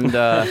sites. And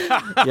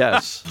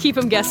yes. Keep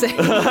them guessing.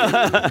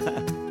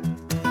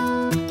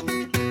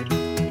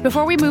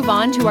 Before we move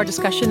on to our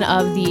discussion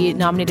of the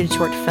nominated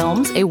short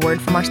films, a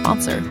word from our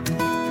sponsor.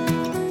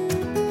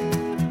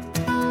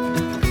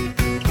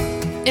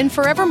 In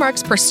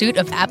Forevermark's pursuit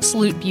of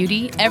absolute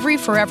beauty, every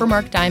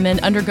Forevermark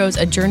diamond undergoes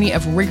a journey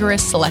of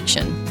rigorous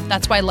selection.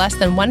 That's why less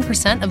than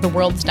 1% of the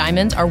world's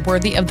diamonds are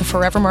worthy of the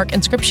Forevermark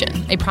inscription,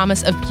 a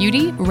promise of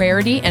beauty,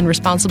 rarity, and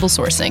responsible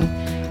sourcing.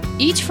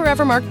 Each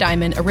Forevermark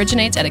diamond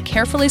originates at a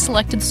carefully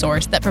selected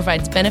source that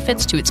provides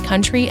benefits to its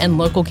country and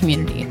local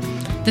community.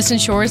 This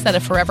ensures that a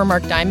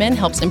Forevermark diamond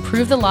helps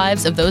improve the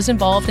lives of those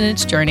involved in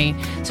its journey,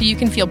 so you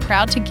can feel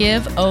proud to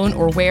give, own,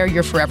 or wear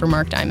your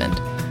Forevermark diamond.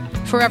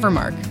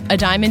 Forevermark, a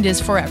diamond is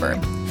forever.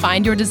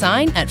 Find your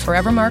design at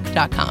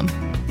forevermark.com.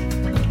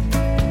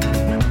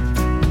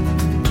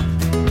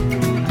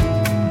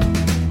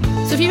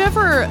 So if you've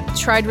ever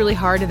tried really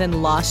hard and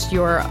then lost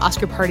your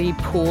Oscar party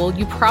pool,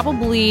 you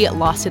probably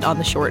lost it on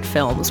the short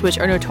films, which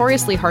are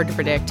notoriously hard to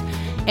predict.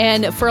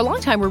 And for a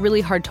long time, were really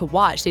hard to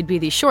watch. They'd be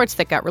these shorts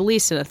that got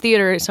released in a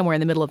theater somewhere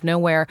in the middle of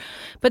nowhere.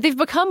 But they've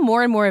become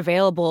more and more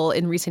available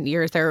in recent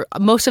years.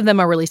 Most of them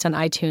are released on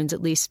iTunes,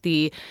 at least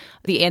the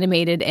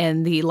animated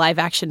and the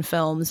live-action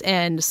films.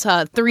 And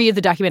 3 of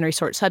the documentary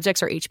short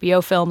subjects are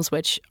HBO films,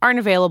 which aren't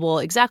available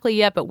exactly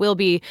yet, but will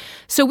be.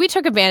 So we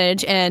took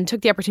advantage and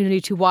took the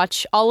opportunity to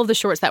watch all of the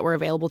shorts that were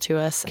available to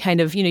us. Kind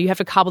of, you have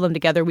to cobble them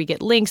together. We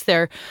get links.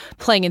 They're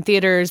playing in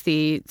theaters.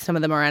 Some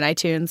of them are on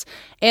iTunes.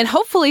 And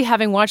hopefully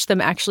having watched them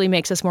actually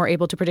makes us more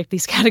able to predict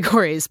these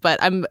categories. But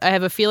I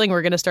have a feeling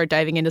we're going to start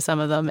diving into some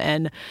of them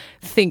and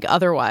think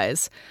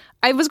otherwise.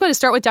 I was going to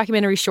start with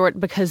documentary short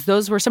because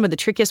those were some of the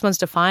trickiest ones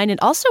to find and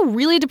also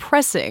really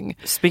depressing.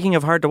 Speaking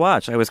of hard to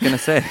watch, I was going to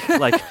say,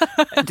 like,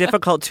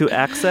 difficult to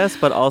access,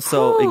 but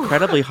also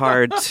incredibly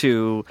hard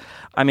to...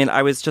 I mean,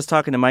 I was just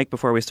talking to Mike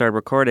before we started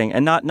recording,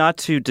 and not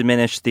to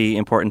diminish the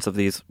importance of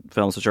these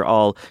films, which are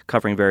all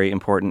covering very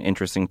important,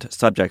 interesting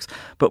subjects,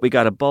 but we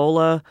got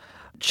Ebola,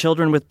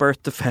 children with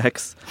birth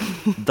defects,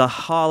 the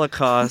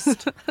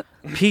Holocaust,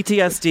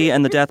 PTSD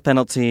and the death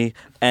penalty,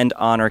 and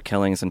honor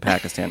killings in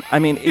Pakistan. I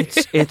mean,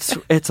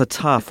 it's a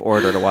tough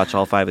order to watch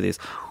all 5 of these,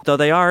 though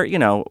they are,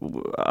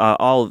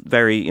 all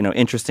very,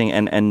 interesting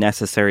and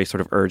necessary sort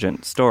of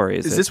urgent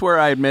stories. Is this where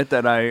I admit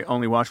that I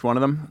only watched one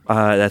of them?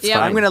 That's fine.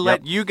 I'm going to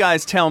let you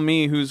guys tell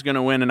me who's going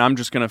to win, and I'm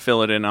just going to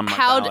fill it in on my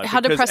ballot. How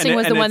depressing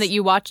was the one that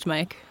you watched,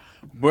 Mike?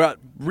 Well,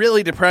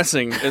 really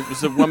depressing. It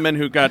was a woman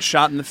who got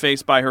shot in the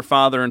face by her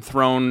father and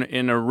thrown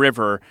in a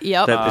river.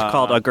 Yep. That is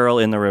called A Girl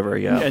in the River,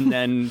 yeah. And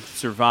then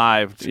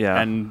survived. Yeah.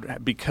 And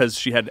because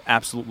she had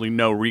absolutely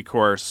no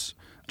recourse,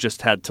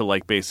 just had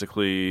to,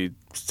 basically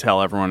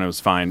tell everyone it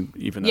was fine,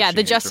 even though she the hates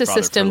her justice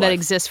father system for that life.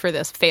 exists for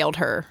this failed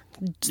her.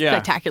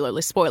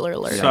 Spectacularly. Spoiler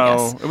alert, So I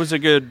guess. it was a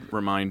good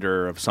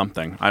reminder of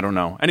something. I don't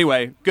know.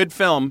 Anyway, good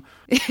film.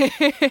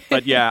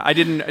 But yeah, I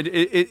didn't.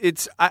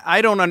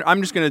 I don't.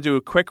 I'm just going to do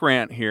a quick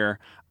rant here.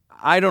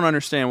 I don't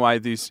understand why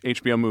these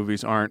HBO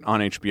movies aren't on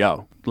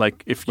HBO.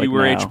 Like, if you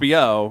were now.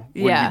 HBO,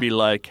 wouldn't you be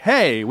like,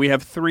 hey, we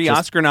have 3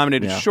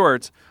 Oscar-nominated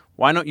shorts.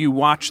 Why don't you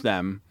watch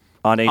them?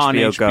 On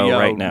HBO Go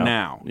right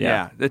now.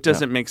 Yeah. That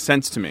doesn't make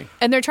sense to me.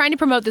 And they're trying to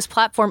promote this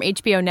platform,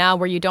 HBO Now,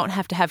 where you don't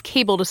have to have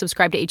cable to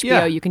subscribe to HBO.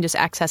 Yeah. You can just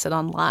access it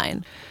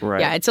online.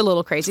 Right. Yeah, it's a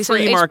little crazy.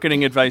 Free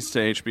marketing advice to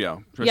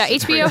HBO. Yeah,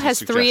 HBO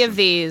has 3 of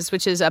these,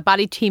 which is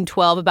Body Team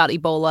 12 about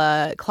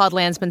Ebola, Claude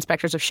Lanzmann,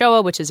 Spectres of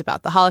Shoah, which is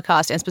about the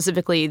Holocaust, and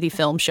specifically the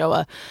film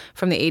Shoah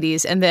from the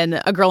 80s, and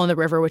then A Girl in the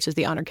River, which is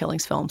the honor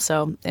killings film.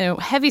 So,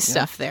 heavy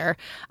stuff there.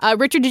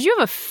 Richard, did you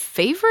have a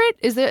favorite?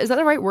 Is that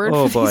the right word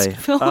for these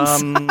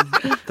films?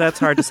 That's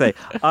hard to say.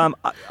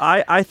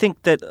 I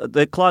think that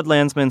the Claude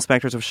Lanzmann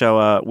Spectres of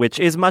Shoah, which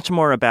is much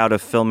more about a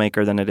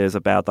filmmaker than it is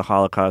about the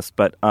Holocaust,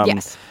 but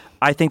yes.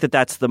 I think that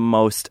that's the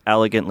most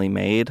elegantly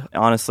made.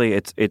 Honestly,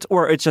 it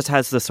just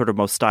has the sort of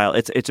most style.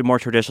 It's a more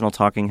traditional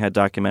talking head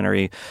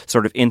documentary,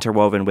 sort of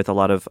interwoven with a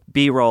lot of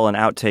B-roll and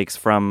outtakes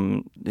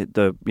from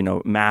the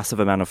massive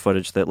amount of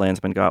footage that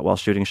Lanzmann got while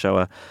shooting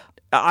Shoah.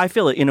 I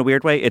feel in a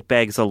weird way it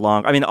begs a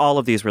long. I mean, all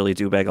of these really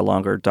do beg a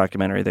longer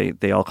documentary.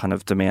 They all kind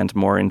of demand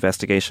more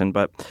investigation.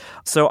 But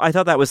so I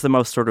thought that was the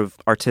most sort of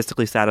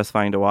artistically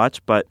satisfying to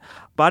watch. But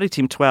Body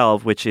Team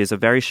 12, which is a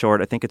very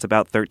short, I think it's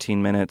about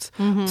 13 minutes,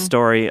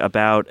 story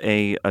about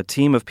a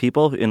team of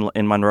people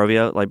in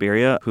Monrovia,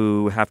 Liberia,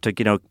 who have to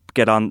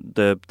get on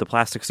the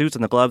plastic suits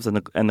and the gloves and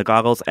the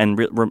goggles and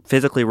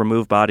physically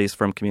remove bodies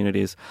from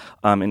communities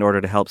in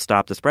order to help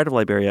stop the spread of or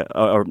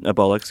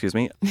Ebola, excuse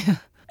me.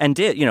 And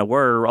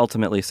were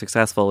ultimately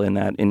successful in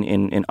that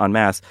in en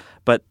masse.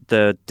 But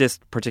this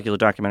particular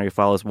documentary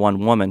follows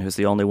one woman who's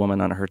the only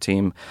woman on her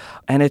team,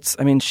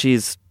 and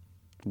she's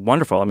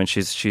wonderful. I mean,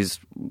 she's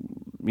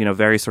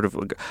very sort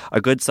of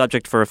a good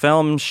subject for a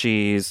film.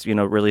 She's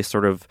really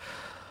sort of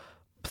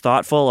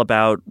thoughtful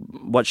about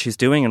what she's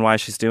doing and why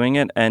she's doing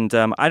it. And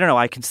I don't know,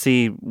 I can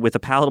see with a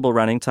palatable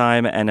running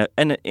time and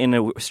in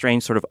a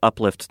strange sort of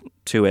uplift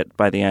to it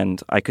by the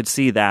end, I could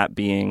see that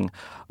being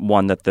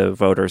one that the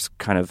voters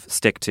kind of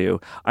stick to.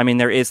 I mean,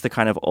 there is the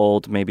kind of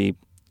old, maybe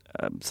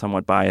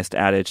somewhat biased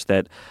adage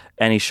that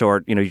any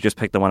short, you just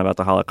pick the one about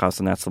the Holocaust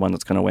and that's the one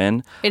that's going to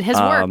win. It has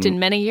worked in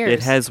many years. It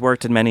has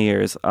worked in many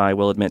years. I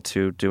will admit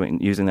to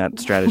using that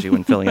strategy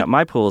when filling out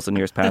my pools in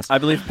years past. I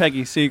believe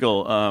Peggy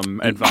Siegel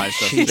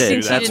advised us She to do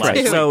did. that.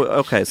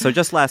 That's right. So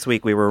just last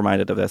week we were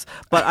reminded of this.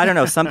 But I don't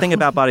know, something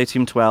about Body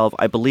Team 12.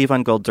 I believe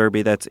on Gold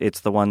Derby it's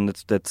the one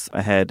that's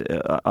ahead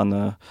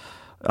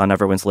on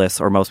everyone's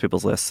list or most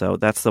people's list. So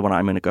that's the one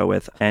I'm going to go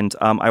with. And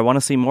I want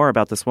to see more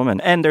about this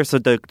woman. And there's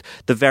the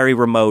very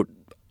remote,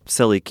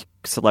 silly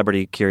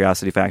celebrity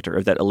curiosity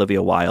factor that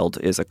Olivia Wilde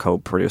is a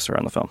co-producer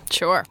on the film.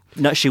 Sure.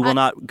 No, she will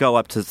not go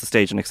up to the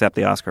stage and accept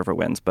the Oscar if it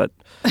wins, but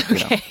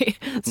okay.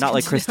 Not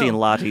like Christine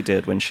Lottie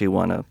did when she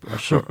won a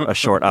short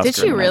Oscar. Did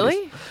she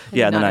really?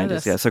 Yeah, in the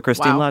 90s. Yeah, so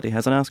Christine Wow. Lottie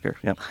has an Oscar.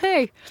 Yeah.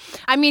 Hey,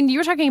 I mean, you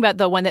were talking about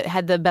the one that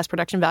had the best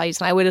production values,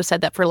 and I would have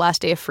said that for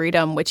Last Day of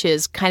Freedom, which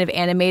is kind of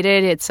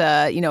animated. It's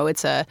a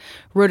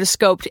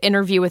rotoscoped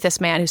interview with this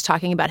man who's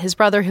talking about his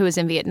brother who was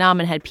in Vietnam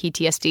and had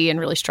PTSD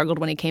and really struggled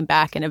when he came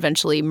back and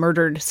eventually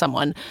murdered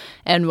someone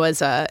and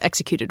was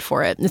executed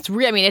for it.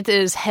 It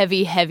is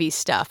heavy, heavy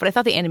stuff. But I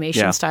thought the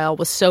animation style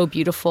was so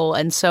beautiful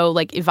and so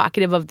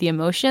evocative of the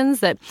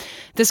emotions that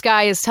this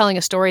guy is telling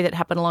a story that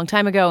happened a long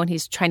time ago and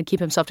he's trying to keep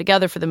himself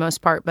together for the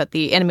most part. But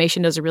the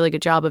animation does a really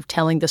good job of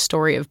telling the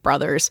story of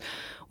brothers,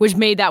 which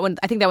made that one,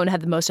 I think that one had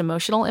the most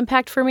emotional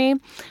impact for me.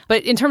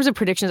 But in terms of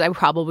predictions, I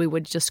probably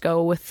would just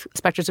go with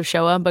Spectres of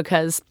Shoah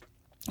because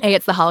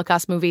it's the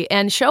Holocaust movie.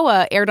 And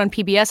Shoah aired on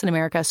PBS in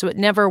America, so it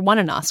never won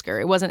an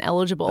Oscar. It wasn't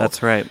eligible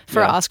That's right.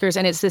 for Oscars.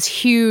 And it's this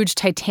huge,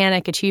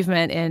 titanic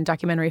achievement in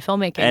documentary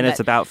filmmaking. And it's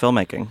about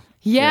filmmaking.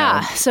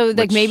 Yeah. So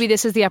which- maybe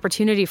this is the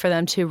opportunity for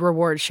them to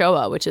reward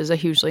Showa, which is a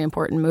hugely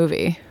important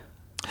movie.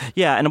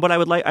 Yeah, and what I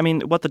would like, I mean,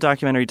 what the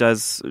documentary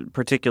does,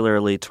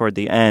 particularly toward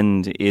the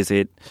end, is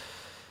it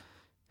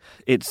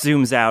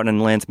zooms out and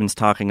Landsman's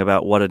talking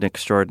about what an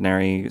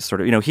extraordinary sort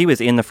of, he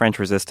was in the French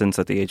Resistance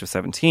at the age of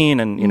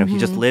 17, and, he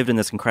just lived in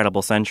this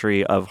incredible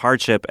century of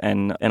hardship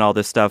and all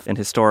this stuff and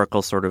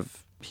historical sort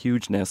of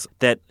hugeness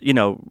that,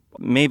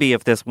 maybe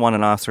if this won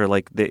an Oscar,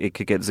 it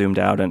could get zoomed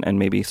out and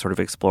maybe sort of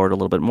explored a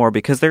little bit more,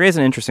 because there is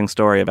an interesting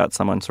story about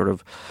someone sort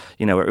of,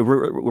 it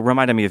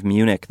reminded me of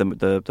Munich,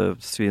 the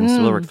Steven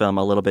Spielberg film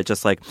a little bit,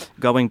 just like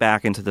going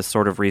back into this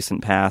sort of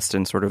recent past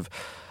and sort of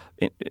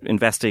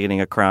investigating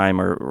a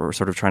crime or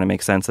sort of trying to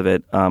make sense of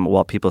it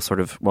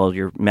while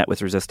you're met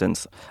with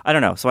resistance. I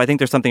don't know. So I think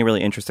there's something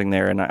really interesting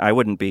there, and I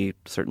wouldn't be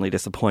certainly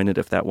disappointed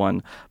if that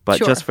won. But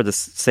just for the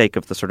sake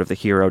of the sort of the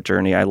hero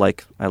journey, I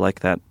like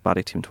that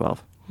Body Team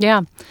 12.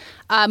 Yeah.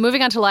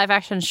 Moving on to live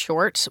action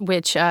short,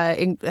 which,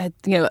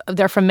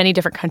 they're from many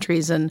different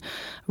countries and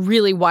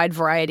really wide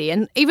variety.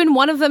 And even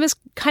one of them is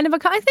kind of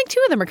I think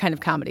two of them are kind of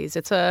comedies.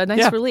 It's a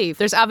nice relief.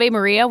 There's Ave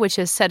Maria, which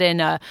is set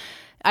in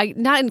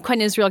not quite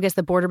in Israel, I guess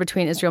the border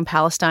between Israel and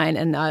Palestine,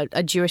 and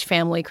a Jewish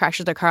family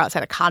crashes their car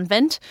outside a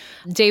convent.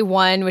 Day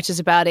One, which is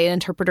about an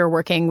interpreter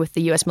working with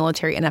the U.S.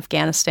 military in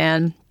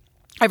Afghanistan.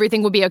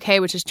 Everything Will Be Okay,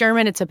 which is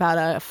German. It's about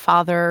a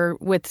father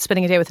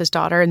spending a day with his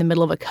daughter in the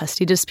middle of a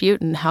custody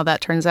dispute and how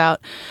that turns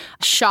out.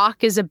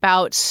 Shock is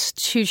about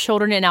two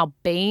children in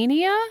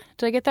Albania.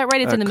 Did I get that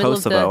right? It's in the middle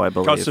Kosovo, of I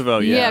believe. Kosovo,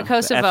 yeah. Yeah,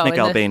 Kosovo. Ethnic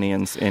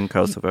Albanians in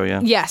Kosovo, yeah.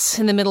 Yes,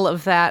 in the middle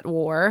of that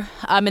war.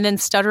 And then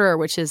Stutterer,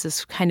 which is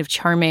this kind of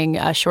charming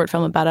short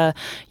film about a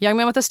young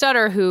man with a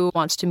stutter who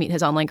wants to meet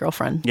his online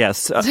girlfriend.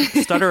 Yes,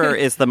 Stutterer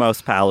is the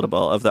most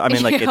palatable of the. I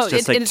mean,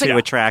 it's just two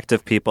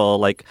attractive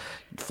people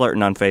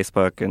flirting on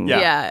Facebook, and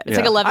it's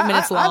like 11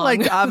 minutes long. I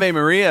like Ave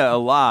Maria a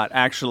lot,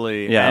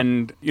 actually. Yeah.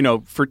 And,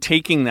 for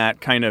taking that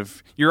kind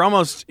of, you're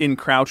almost in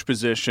crouch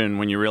position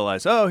when you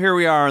realize, oh, here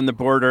we are on the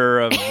border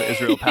of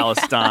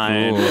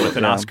Israel-Palestine with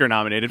an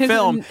Oscar-nominated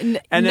film.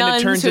 And then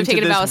it turns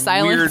into this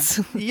weird,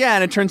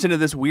 and it turns into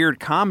this weird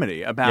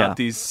comedy about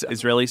these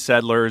Israeli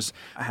settlers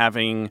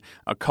having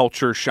a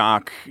culture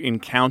shock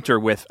encounter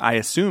with, I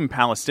assume,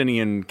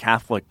 Palestinian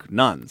Catholic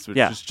nuns, which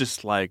is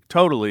just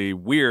totally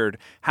weird.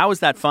 How is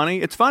that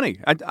funny? It's funny.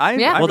 I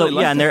really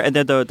like and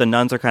the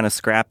nuns are kind of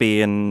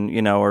scrappy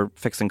and are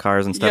fixing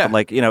cars and stuff.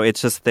 Yeah. And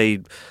it's just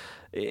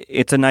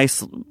it's a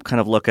nice kind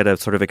of look at a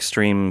sort of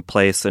extreme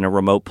place in a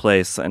remote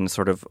place and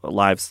sort of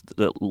lives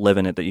that live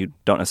in it that you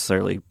don't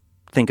necessarily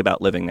think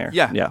about living there.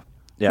 Yeah.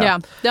 No,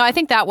 I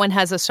think that one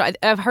has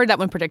I've heard that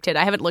one predicted.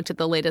 I haven't looked at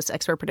the latest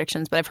expert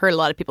predictions, but I've heard a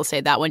lot of people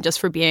say that one, just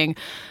for being,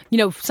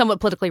 somewhat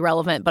politically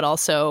relevant, but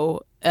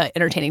also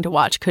entertaining to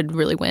watch, could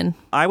really win.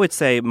 I would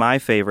say my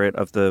favorite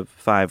of the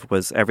five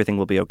was Everything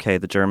Will Be Okay,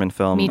 the German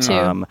film. Me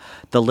too.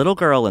 The little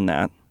girl in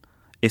that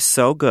is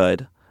so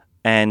good.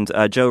 And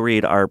Joe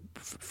Reed, our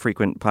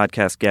frequent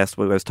podcast guest,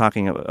 I was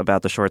talking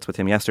about the shorts with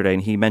him yesterday,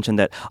 and he mentioned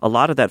that a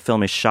lot of that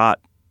film is shot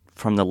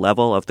from the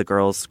level of the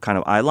girl's kind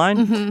of eye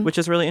line, which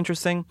is really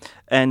interesting.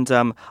 And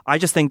I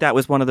just think that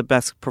was one of the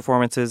best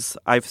performances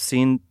I've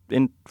seen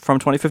from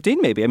 2015,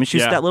 maybe. I mean,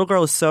 that little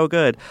girl is so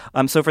good.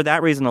 So for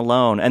that reason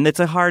alone, and it's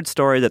a hard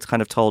story that's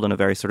kind of told in a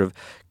very sort of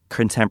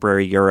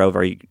contemporary Euro,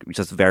 very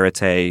just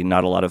verite,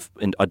 not a lot of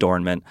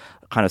adornment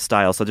kind of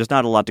style. So there's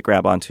not a lot to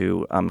grab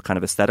onto kind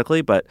of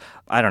aesthetically, but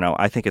I don't know.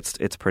 I think it's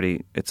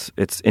pretty, it's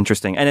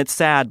interesting. And it's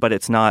sad, but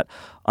it's not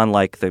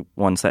unlike the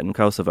one set in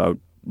Kosovo,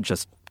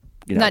 just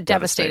not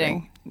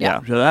devastating.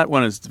 Yeah. So that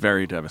one is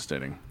very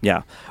devastating.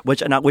 Yeah,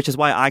 which is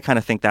why I kind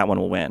of think that one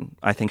will win.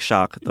 I think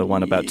Shock, the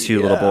one about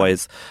two little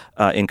boys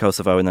in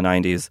Kosovo in the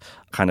 90s,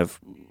 kind of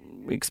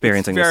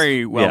experiencing it's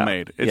very well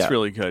made. It's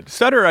really good.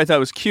 Stutter, I thought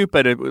was cute,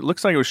 but it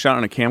looks like it was shot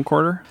on a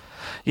camcorder.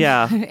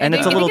 Yeah, and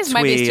it's a little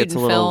twee. It's a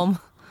little film.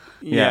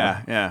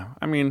 Yeah.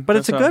 I mean, but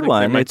it's a good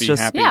one. It's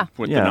just happy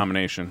with the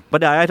nomination.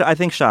 But I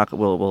think Shock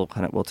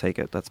will take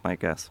it. That's my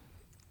guess.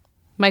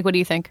 Mike, what do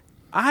you think?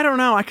 I don't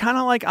know. I kind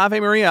of like Ave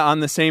Maria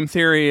on the same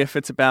theory. If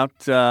it's about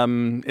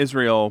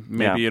Israel,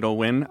 maybe it'll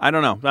win. I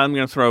don't know. I'm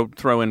going to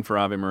throw in for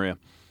Ave Maria.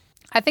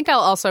 I think I'll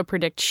also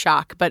predict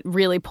Shock, but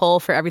really pull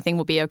for Everything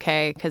Will Be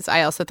Okay, because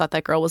I also thought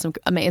that girl was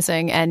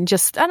amazing. And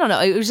just, I don't know,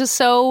 it was just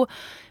so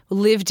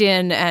lived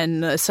in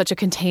and such a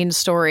contained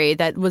story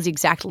that was the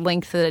exact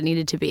length that it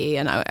needed to be.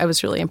 And I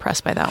was really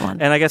impressed by that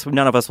one. And I guess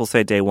none of us will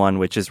say Day One,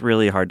 which is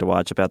really hard to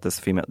watch, about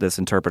this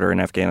interpreter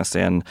in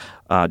Afghanistan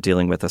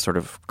dealing with a sort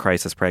of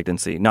crisis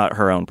pregnancy, not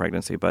her own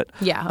pregnancy, but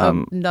another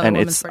and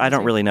woman's it's I don't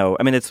pregnancy. really know.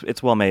 I mean,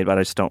 it's well made, but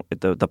I just don't.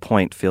 The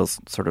point feels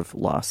sort of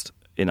lost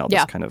in all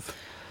this kind of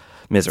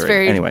misery. It's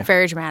very, anyway,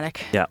 very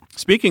dramatic. Yeah.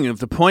 Speaking of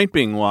the point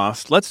being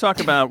lost, let's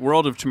talk about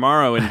World of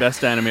Tomorrow in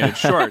Best Animated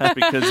Shorts,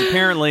 because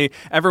apparently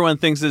everyone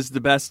thinks this is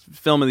the best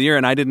film of the year,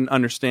 and I didn't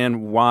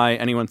understand why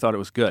anyone thought it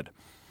was good.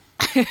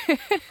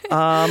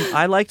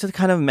 I liked the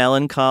kind of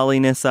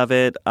melancholiness of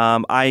it.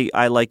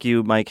 I like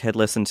you, Mike, had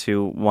listened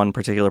to one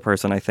particular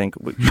person, I think.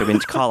 Should we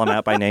call him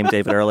out by name?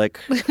 David Ehrlich,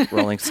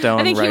 Rolling Stone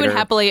I think writer, he would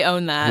happily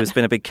own that. who's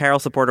been a big Carol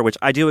supporter, which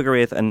I do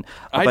agree with.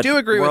 I do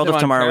agree with World him of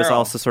on Tomorrow is Carol.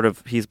 also sort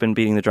of, he's been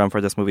beating the drum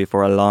for this movie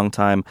for a long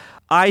time.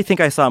 I think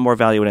I saw more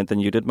value in it than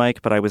you did,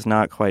 Mike, but I was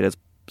not quite as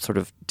sort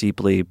of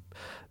deeply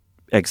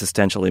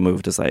existentially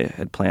moved as I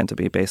had planned to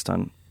be based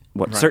on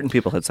what certain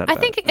people had said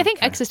about it. I think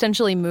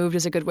existentially moved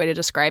is a good way to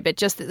describe it.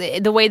 Just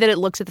the way that it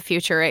looks at the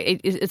future.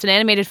 It's an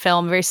animated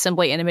film, very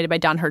simply animated by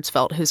Don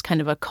Hertzfeldt, who's kind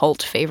of a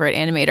cult favorite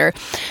animator.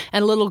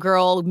 And a little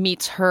girl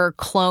meets her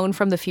clone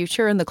from the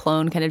future, and the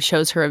clone kind of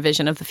shows her a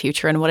vision of the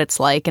future and what it's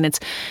like. And it's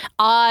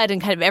odd,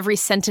 and kind of every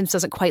sentence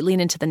doesn't quite lean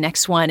into the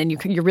next one, and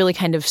you're really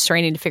kind of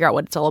straining to figure out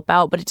what it's all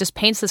about. But it just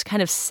paints this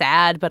kind of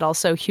sad but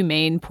also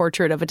humane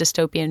portrait of a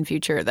dystopian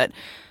future that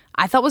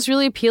I thought was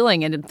really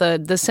appealing, and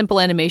the simple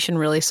animation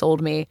really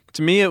sold me.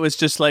 To me, it was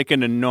just like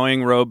an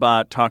annoying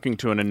robot talking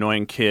to an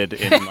annoying kid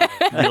in like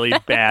really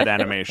bad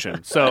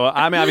animation. So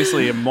I'm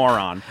obviously a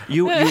moron.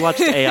 You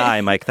watched AI,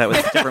 Mike. That was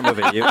a different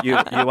movie.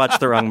 You watched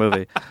the wrong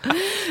movie.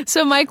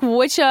 So, Mike,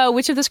 which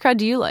of this crowd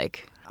do you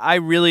like? I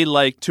really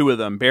like two of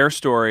them. Bear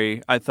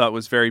Story, I thought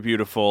was very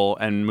beautiful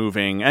and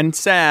moving and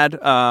sad,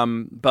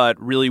 but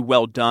really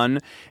well done.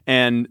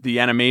 And the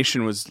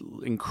animation was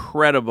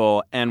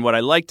incredible. And what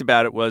I liked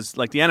about it was,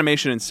 like, the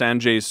animation in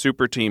Sanjay's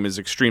Super Team is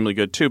extremely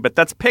good too. But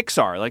that's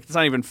Pixar. Like, it's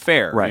not even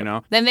fair, Right. you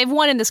know? Then they've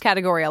won in this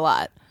category a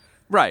lot.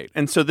 Right.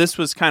 And so this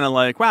was kind of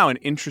like, wow, an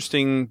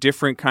interesting,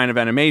 different kind of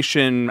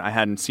animation. I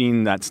hadn't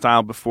seen that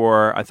style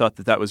before. I thought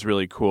that was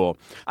really cool.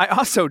 I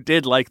also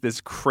did like this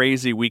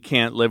crazy We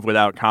Can't Live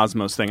Without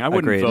Cosmos thing. I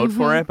wouldn't Agreed. vote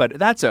for it, but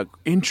that's a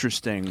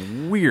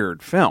interesting,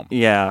 weird film.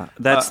 Yeah,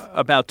 that's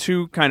About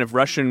two kind of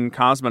Russian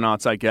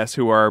cosmonauts, I guess,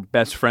 who are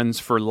best friends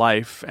for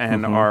life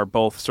and are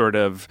both sort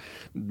of,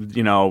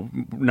 you know,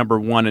 number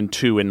 1 and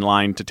 2 in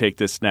line to take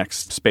this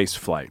next space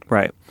flight.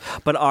 right.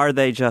 But are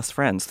they just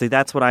friends? See,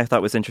 that's what I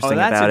thought was interesting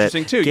that's about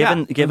interesting it.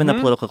 too, Given the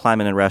political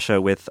climate in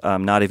Russia, with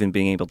not even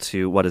being able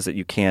to,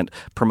 you can't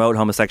promote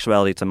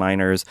homosexuality to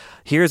minors.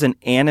 Here's an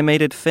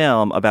animated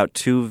film about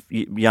two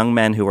young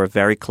men who are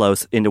very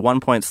close, into one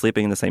point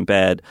sleeping in the same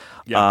bed.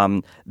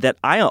 That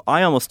I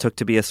almost took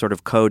to be a sort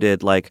of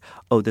coded, like,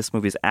 oh, this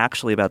movie's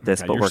actually about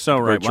this, Okay, but you're we're, so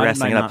we're right. Why didn't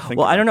dressing I it not up. think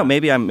Well, I don't know.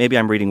 about Maybe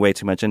I'm reading way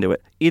too much into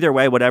it. Either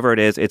way, whatever it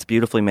is, it's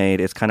beautifully made.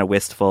 It's kind of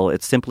wistful.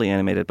 It's simply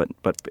animated,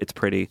 but it's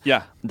pretty.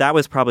 Yeah. That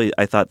was probably,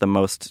 I thought, the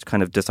most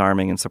kind of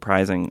disarming and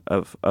surprising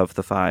of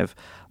the five.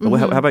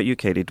 How about you,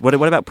 Katie? What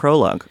about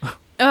Prologue?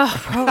 Oh,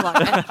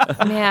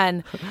 Prologue.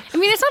 Man. I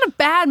mean, it's not a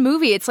bad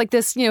movie. It's like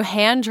this,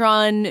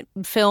 hand-drawn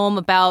film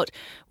about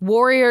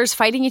warriors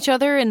fighting each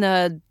other in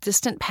the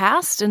distant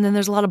past, and then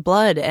there's a lot of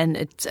blood, and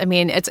it's That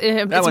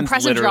one's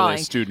impressive literally drawing.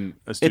 a student.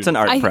 It's an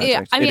art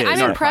project. I'm It is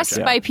an art impressed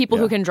project. by people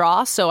Yeah. who can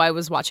draw, so I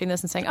was watching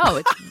this and saying,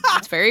 oh,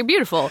 it's very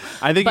beautiful.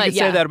 I think But you could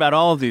say that about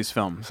all of these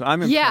films.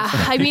 I'm impressed Yeah,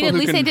 by I mean, people at who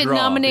least can they didn't draw.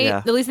 nominate. Yeah.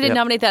 At least they didn't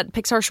Yep. nominate that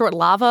Pixar short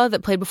Lava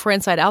that played before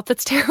Inside Out.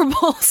 That's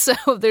terrible. So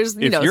there's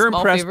If you're small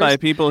impressed by favors.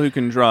 people who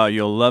can draw,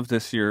 you'll love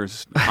this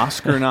year's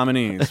Oscar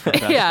nominees for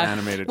Best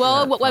Animated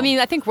Well, Short I Film. mean,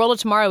 I think World of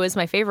Tomorrow is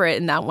my favorite,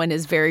 and that one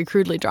is very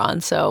crudely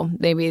drawn. So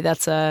maybe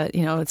that's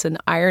it's an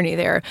irony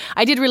there.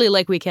 I did really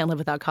like We Can't Live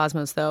Without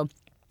Cosmos, though.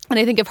 And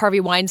I think if Harvey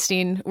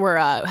Weinstein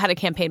had a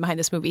campaign behind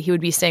this movie, he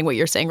would be saying what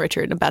you're saying,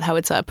 Richard, about how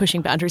it's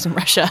pushing boundaries in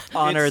Russia.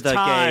 Honor It's the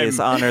time. gays.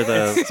 Honor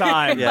the. It's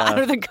time. Yeah.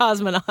 Honor the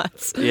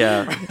cosmonauts.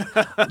 Yeah.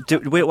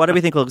 What do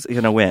we think is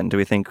going to win? Do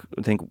we think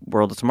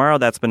World of Tomorrow?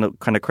 That's been a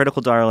kind of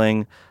critical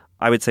darling.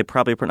 I would say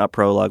probably not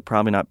Prologue,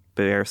 probably not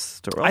Bear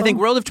Story. I think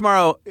World of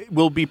Tomorrow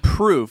will be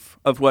proof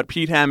of what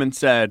Pete Hammond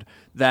said,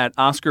 that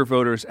Oscar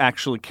voters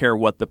actually care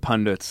what the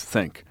pundits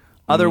think.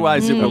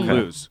 Otherwise, it will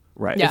lose.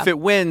 Right. Yeah. If it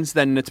wins,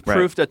 then it's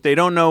proof that they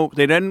don't know,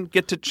 they didn't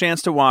get a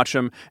chance to watch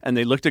them, and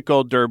they looked at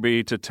Gold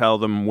Derby to tell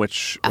them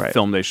which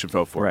film they should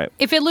vote for. Right.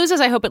 If it loses,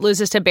 I hope it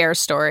loses to Bear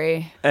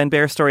Story. And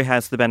Bear Story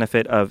has the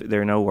benefit of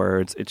there are no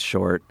words. It's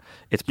short.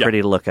 It's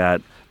pretty to look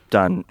at.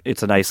 Done.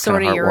 It's a nice,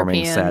 Sort kind of of heartwarming,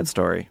 European. sad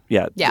story.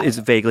 Yeah. Yeah. It's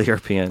vaguely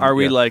European. Are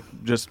we Yeah. like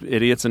just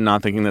idiots and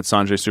not thinking that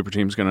Sanjay's Super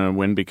Team is going to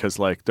win because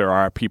like there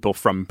are people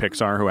from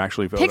Pixar who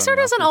actually vote? Pixar on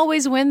the doesn't Oscars?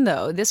 always win,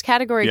 though. This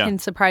category Yeah. can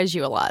surprise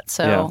you a lot.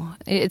 So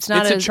Yeah. it's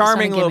not It's a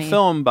charming little gimme.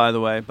 film, by the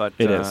way. But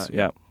It is.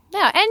 Yeah.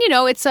 Yeah,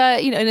 and it's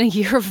in a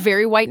year of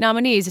very white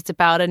nominees. It's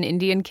about an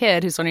Indian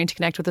kid who's learning to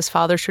connect with his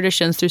father's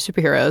traditions through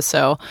superheroes.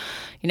 So,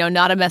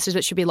 not a message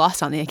that should be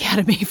lost on the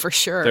Academy for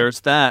sure. There's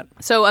that.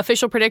 So,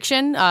 official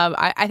prediction.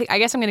 I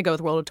guess I'm going to go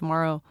with World of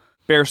Tomorrow.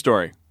 Bear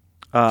Story.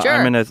 Sure.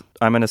 I'm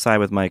gonna side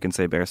with Mike and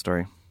say Bear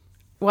Story.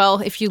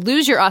 Well, if you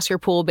lose your Oscar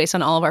pool based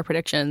on all of our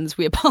predictions,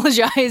 we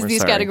apologize.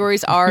 These sorry.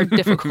 categories are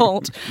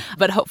difficult,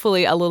 but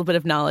hopefully a little bit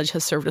of knowledge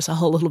has served us a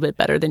whole little bit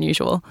better than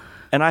usual.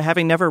 And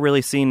having never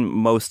really seen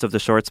most of the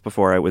shorts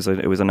before, it was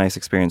a nice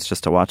experience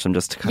just to watch them,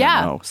 just to kind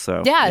of know.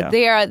 So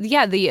they are.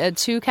 Yeah, the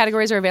two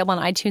categories are available on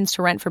iTunes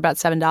to rent for about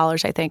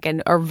 $7, I think,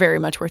 and are very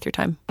much worth your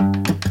time.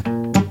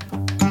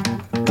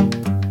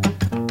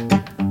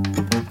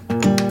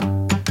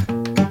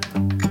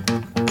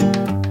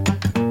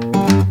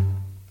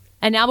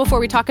 And now, before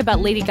we talk about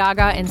Lady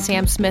Gaga and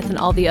Sam Smith and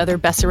all the other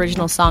Best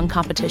Original Song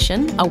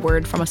competition, a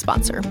word from a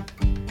sponsor.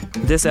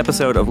 This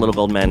episode of Little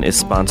Gold Men is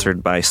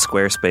sponsored by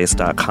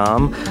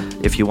Squarespace.com.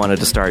 If you wanted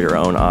to start your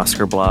own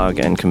Oscar blog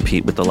and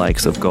compete with the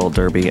likes of Gold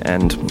Derby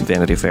and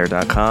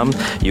VanityFair.com,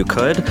 you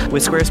could.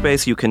 With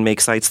Squarespace, you can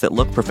make sites that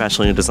look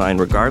professionally designed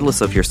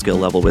regardless of your skill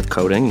level with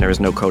coding. There is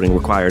no coding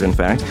required, in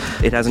fact.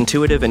 It has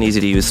intuitive and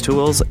easy-to-use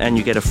tools, and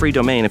you get a free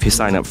domain if you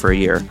sign up for a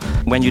year.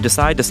 When you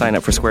decide to sign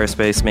up for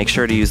Squarespace, make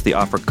sure to use the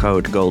offer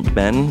code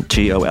GOLDMEN,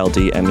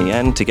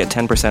 GOLDMEN, to get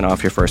 10%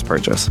 off your first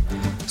purchase.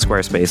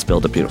 Squarespace,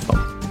 build it beautiful.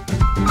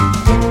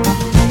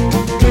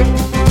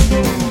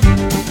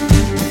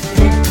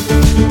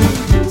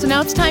 So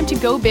now it's time to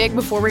go big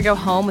before we go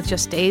home, with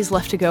just days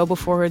left to go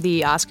before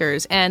the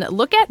Oscars, and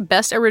look at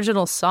Best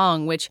Original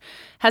Song, which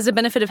has the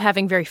benefit of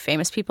having very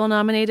famous people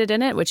nominated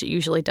in it, which it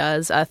usually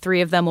does.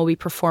 3 of them will be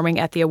performing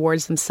at the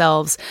awards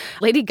themselves.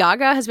 Lady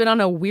Gaga has been on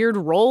a weird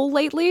roll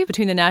lately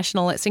between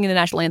singing the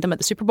national anthem at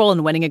the Super Bowl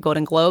and winning a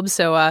Golden Globe.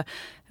 So I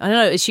don't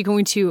know, is she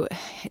going to,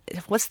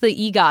 what's the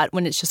EGOT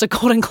when it's just a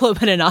Golden Globe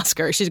and an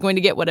Oscar? She's going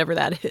to get whatever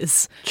that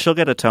is. She'll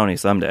get a Tony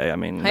someday. I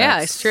mean,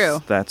 yeah, it's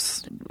true.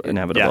 That's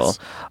inevitable. Yes.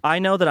 I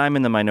know that I'm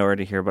in the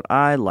minority here, but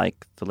I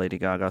like the Lady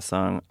Gaga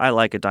song. I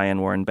like a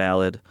Diane Warren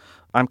ballad.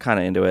 I'm kind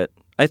of into it.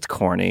 It's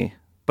corny,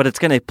 but it's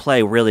going to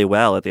play really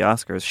well at the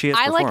Oscars. She is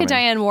performing. Like a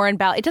Diane Warren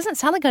ballad. It doesn't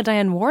sound like a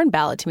Diane Warren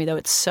ballad to me, though.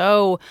 It's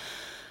so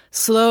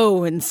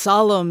slow and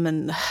solemn,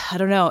 and I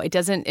don't know. It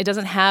doesn't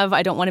have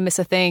 "I Don't Want to Miss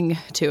a Thing"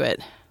 to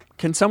it.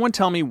 Can someone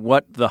tell me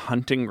what The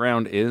Hunting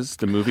Ground is,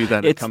 the movie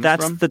that it comes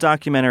that's from? the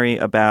documentary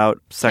about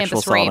sexual Campus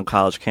assault rape. on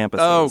college campuses.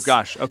 Oh,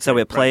 gosh. Okay, so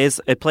it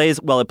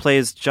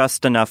plays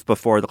just enough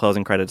before the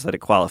closing credits that it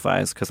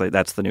qualifies, because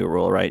that's the new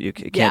rule, right?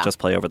 It can't just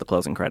play over the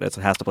closing credits.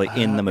 It has to play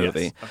in the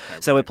movie. Yes.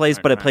 Okay, so it plays,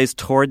 it plays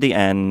toward the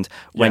end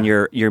when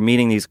you're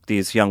meeting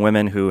these young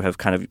women who have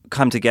kind of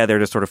come together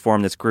to sort of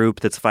form this group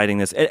that's fighting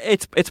this.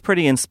 It's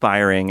pretty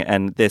inspiring,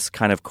 and this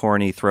kind of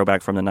corny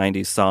throwback from the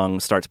 90s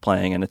song starts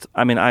playing,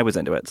 and I was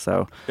into it,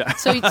 so...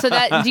 So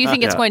that, do you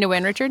think it's going to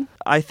win, Richard?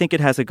 I think it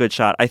has a good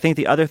shot. I think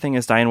the other thing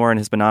is Diane Warren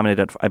has been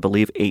nominated, I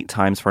believe, 8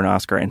 times for an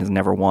Oscar and has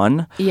never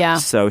won. Yeah.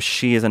 So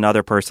she is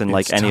another person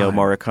like Ennio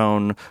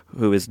Morricone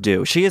who is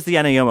due. She is the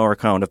Ennio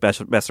Morricone of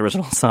Best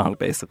Original Song,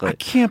 basically. I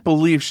can't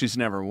believe she's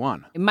never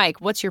won. Mike,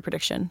 what's your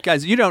prediction?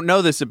 Guys, you don't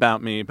know this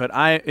about me, but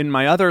in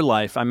my other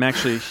life, I'm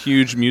actually a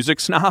huge music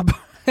snob.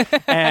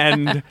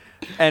 and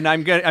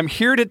I'm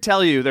here to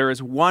tell you there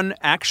is one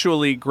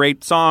actually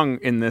great song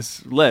in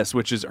this list,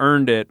 which has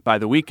earned it by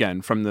The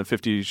Weeknd from the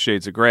 50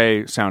 Shades of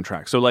Grey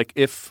soundtrack. So, like,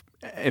 if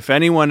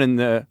anyone in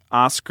the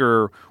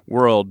Oscar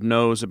world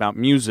knows about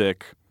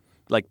music,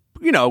 like,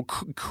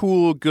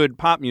 cool, good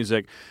pop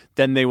music,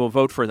 then they will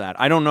vote for that.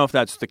 I don't know if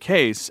that's the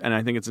case, and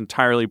I think it's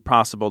entirely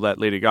possible that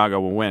Lady Gaga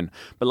will win.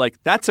 But, like,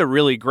 that's a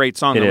really great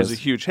song that was a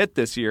huge hit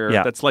this year.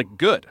 Yeah. That's, like,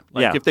 good.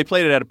 Like, if they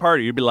played it at a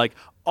party, you'd be like,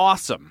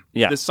 awesome.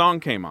 Yeah. This song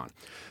came on.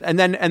 And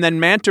then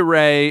Manta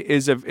Ray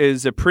is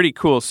a pretty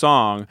cool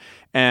song,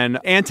 and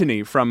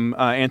Anthony from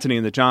Anthony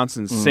and the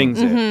Johnsons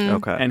sings it.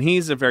 Okay. And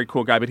he's a very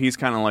cool guy, but he's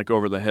kind of like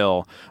over the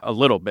hill a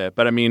little bit.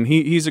 But I mean,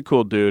 he's a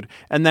cool dude.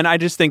 And then I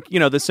just think,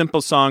 the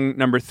simple song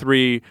number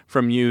 3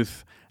 from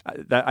Youth,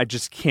 that I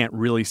just can't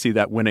really see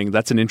that winning.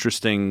 That's an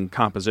interesting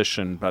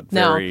composition, but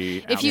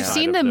very If you've outside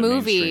seen of the mainstream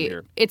movie,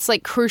 here. it's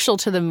like crucial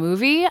to the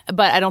movie,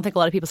 but I don't think a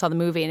lot of people saw the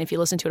movie. And if you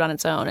listen to it on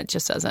its own, it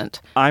just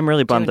doesn't. I'm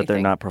really bummed that they're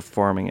anything. not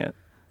performing it.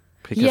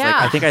 Because Yeah.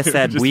 I think I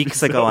said Just weeks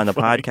so ago on the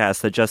funny.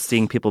 podcast that just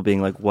seeing people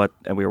being like, "What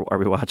are we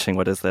watching?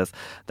 What is this?"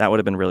 That would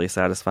have been really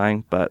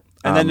satisfying. But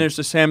And then there's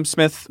the Sam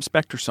Smith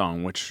Spectre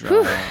song, which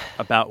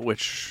about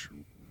which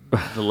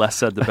the less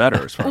said, the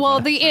better. As far as Well,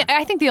 I'm concerned.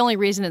 I think the only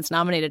reason it's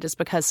nominated is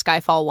because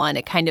Skyfall won.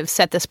 It kind of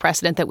set this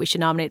precedent that we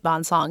should nominate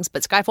Bond songs,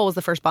 but Skyfall was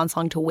the first Bond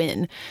song to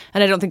win,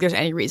 and I don't think there's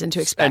any reason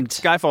to expect. And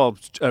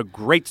Skyfall's a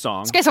great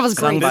song. Skyfall was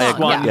a great This song.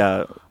 one-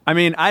 Yeah. I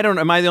mean,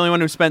 am I the only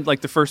one who spent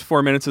like the first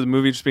 4 minutes of the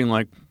movie just being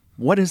like,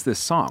 what is this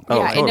song? Yeah,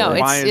 I know. totally.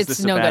 Why is It's this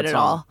a no bad good at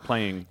song all.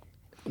 playing?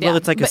 well,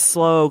 it's like a but-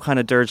 slow kind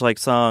of dirge-like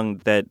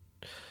song that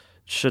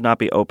should not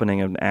be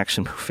opening an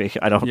action movie.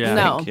 I don't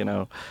Yeah. think,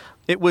 No.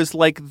 It was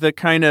like the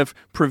kind of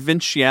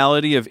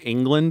provinciality of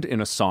England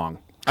in a song.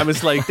 I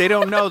was like, they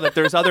don't know that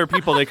there's other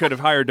people they could have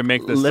hired to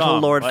make this Little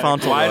song. Lord Like,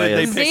 Fauntleroy why did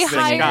they is pick They this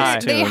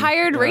guy?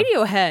 hired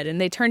Radiohead,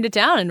 and they turned it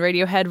down, and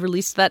Radiohead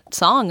released that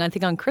song, I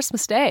think, on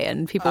Christmas Day,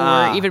 and people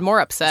were even more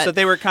upset. So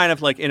they were kind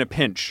of like in a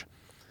pinch.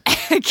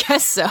 I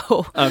guess so.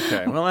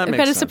 Okay, well that I'm makes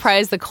kind of sense.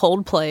 surprised the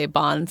Coldplay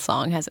Bond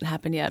song hasn't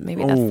happened yet.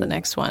 Maybe that's the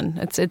next one.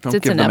 It's Don't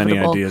give inevitable. them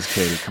any ideas,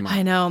 Katie. Come on.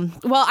 I know.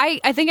 Well, I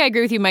think I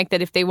agree with you, Mike,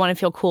 that if they want to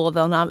feel cool,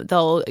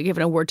 they'll give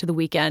an award to The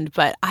Weeknd.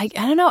 But I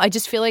don't know. I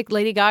just feel like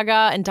Lady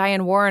Gaga and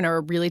Diane Warren are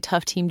a really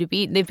tough team to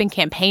beat. They've been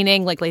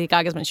campaigning. Like, Lady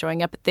Gaga's been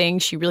showing up at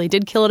things. She really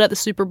did kill it at the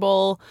Super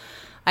Bowl.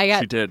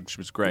 She did. She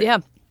was great. Yeah.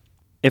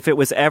 If it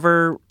was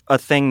ever a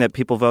thing that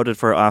people voted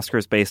for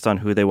Oscars based on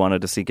who they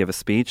wanted to see give a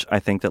speech, I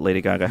think that Lady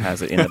Gaga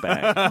has it in the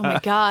bag. Oh my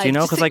God. Do you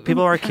know? Because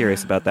people are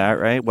curious about that,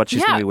 right? What she's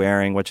going to be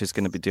wearing, what she's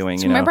going to be doing.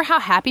 Do you remember how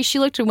happy she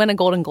looked to win a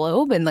Golden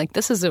Globe? And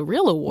this is a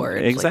real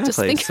award.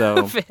 Exactly. Just think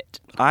of it.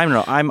 I don't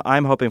know.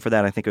 I'm hoping for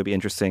that. I think it would be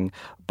interesting.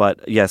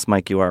 But yes,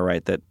 Mike, you are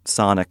right that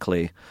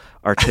sonically,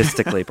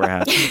 artistically,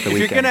 perhaps the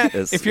Weeknd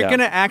is. If you're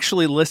gonna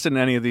actually listen to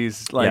any of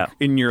these,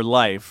 in your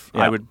life,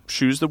 I would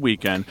choose the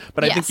Weeknd.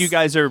 But I think you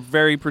guys are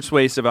very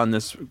persuasive on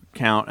this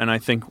count, and I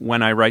think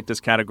when I write this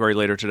category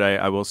later today,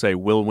 I will say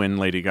will win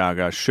Lady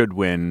Gaga, should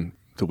win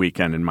the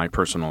Weeknd, in my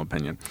personal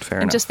opinion. Fair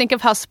and enough. Just think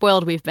of how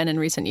spoiled we've been in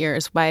recent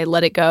years by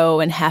Let It Go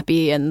and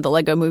Happy and the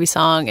Lego Movie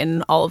song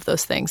and all of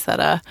those things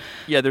that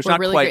there's were not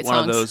really quite great one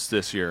songs. of those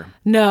this year.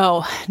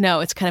 No,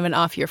 it's kind of an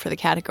off year for the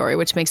category,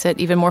 which makes it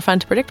even more fun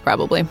to predict,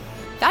 probably.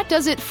 That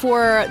does it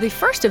for the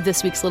first of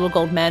this week's Little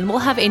Gold Men. We'll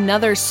have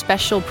another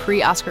special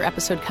pre-Oscar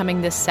episode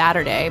coming this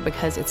Saturday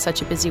because it's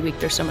such a busy week.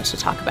 There's so much to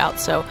talk about.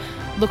 So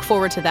look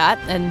forward to that.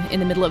 And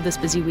in the middle of this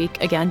busy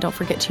week, again, don't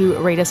forget to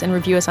rate us and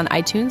review us on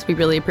iTunes. We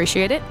really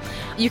appreciate it.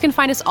 You can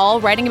find us all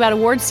writing about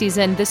awards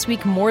season this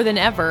week more than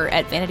ever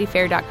at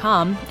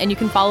vanityfair.com. And you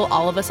can follow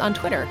all of us on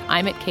Twitter.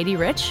 I'm at Katie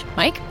Rich.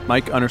 Mike?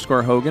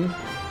 Mike_Hogan.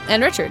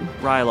 And Richard.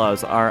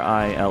 Rylaws,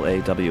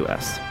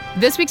 RILAWS.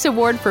 This week's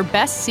award for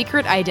Best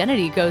Secret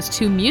Identity goes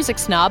to music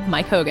snob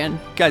Mike Hogan.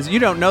 Guys, you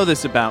don't know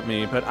this about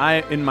me, but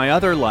in my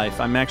other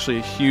life, I'm actually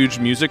a huge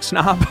music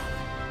snob.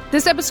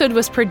 This episode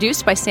was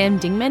produced by Sam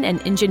Dingman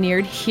and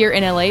engineered here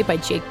in LA by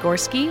Jake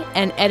Gorski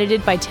and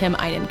edited by Tim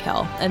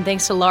Einenkel. And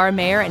thanks to Laura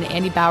Mayer and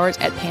Andy Bowers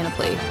at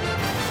Panoply.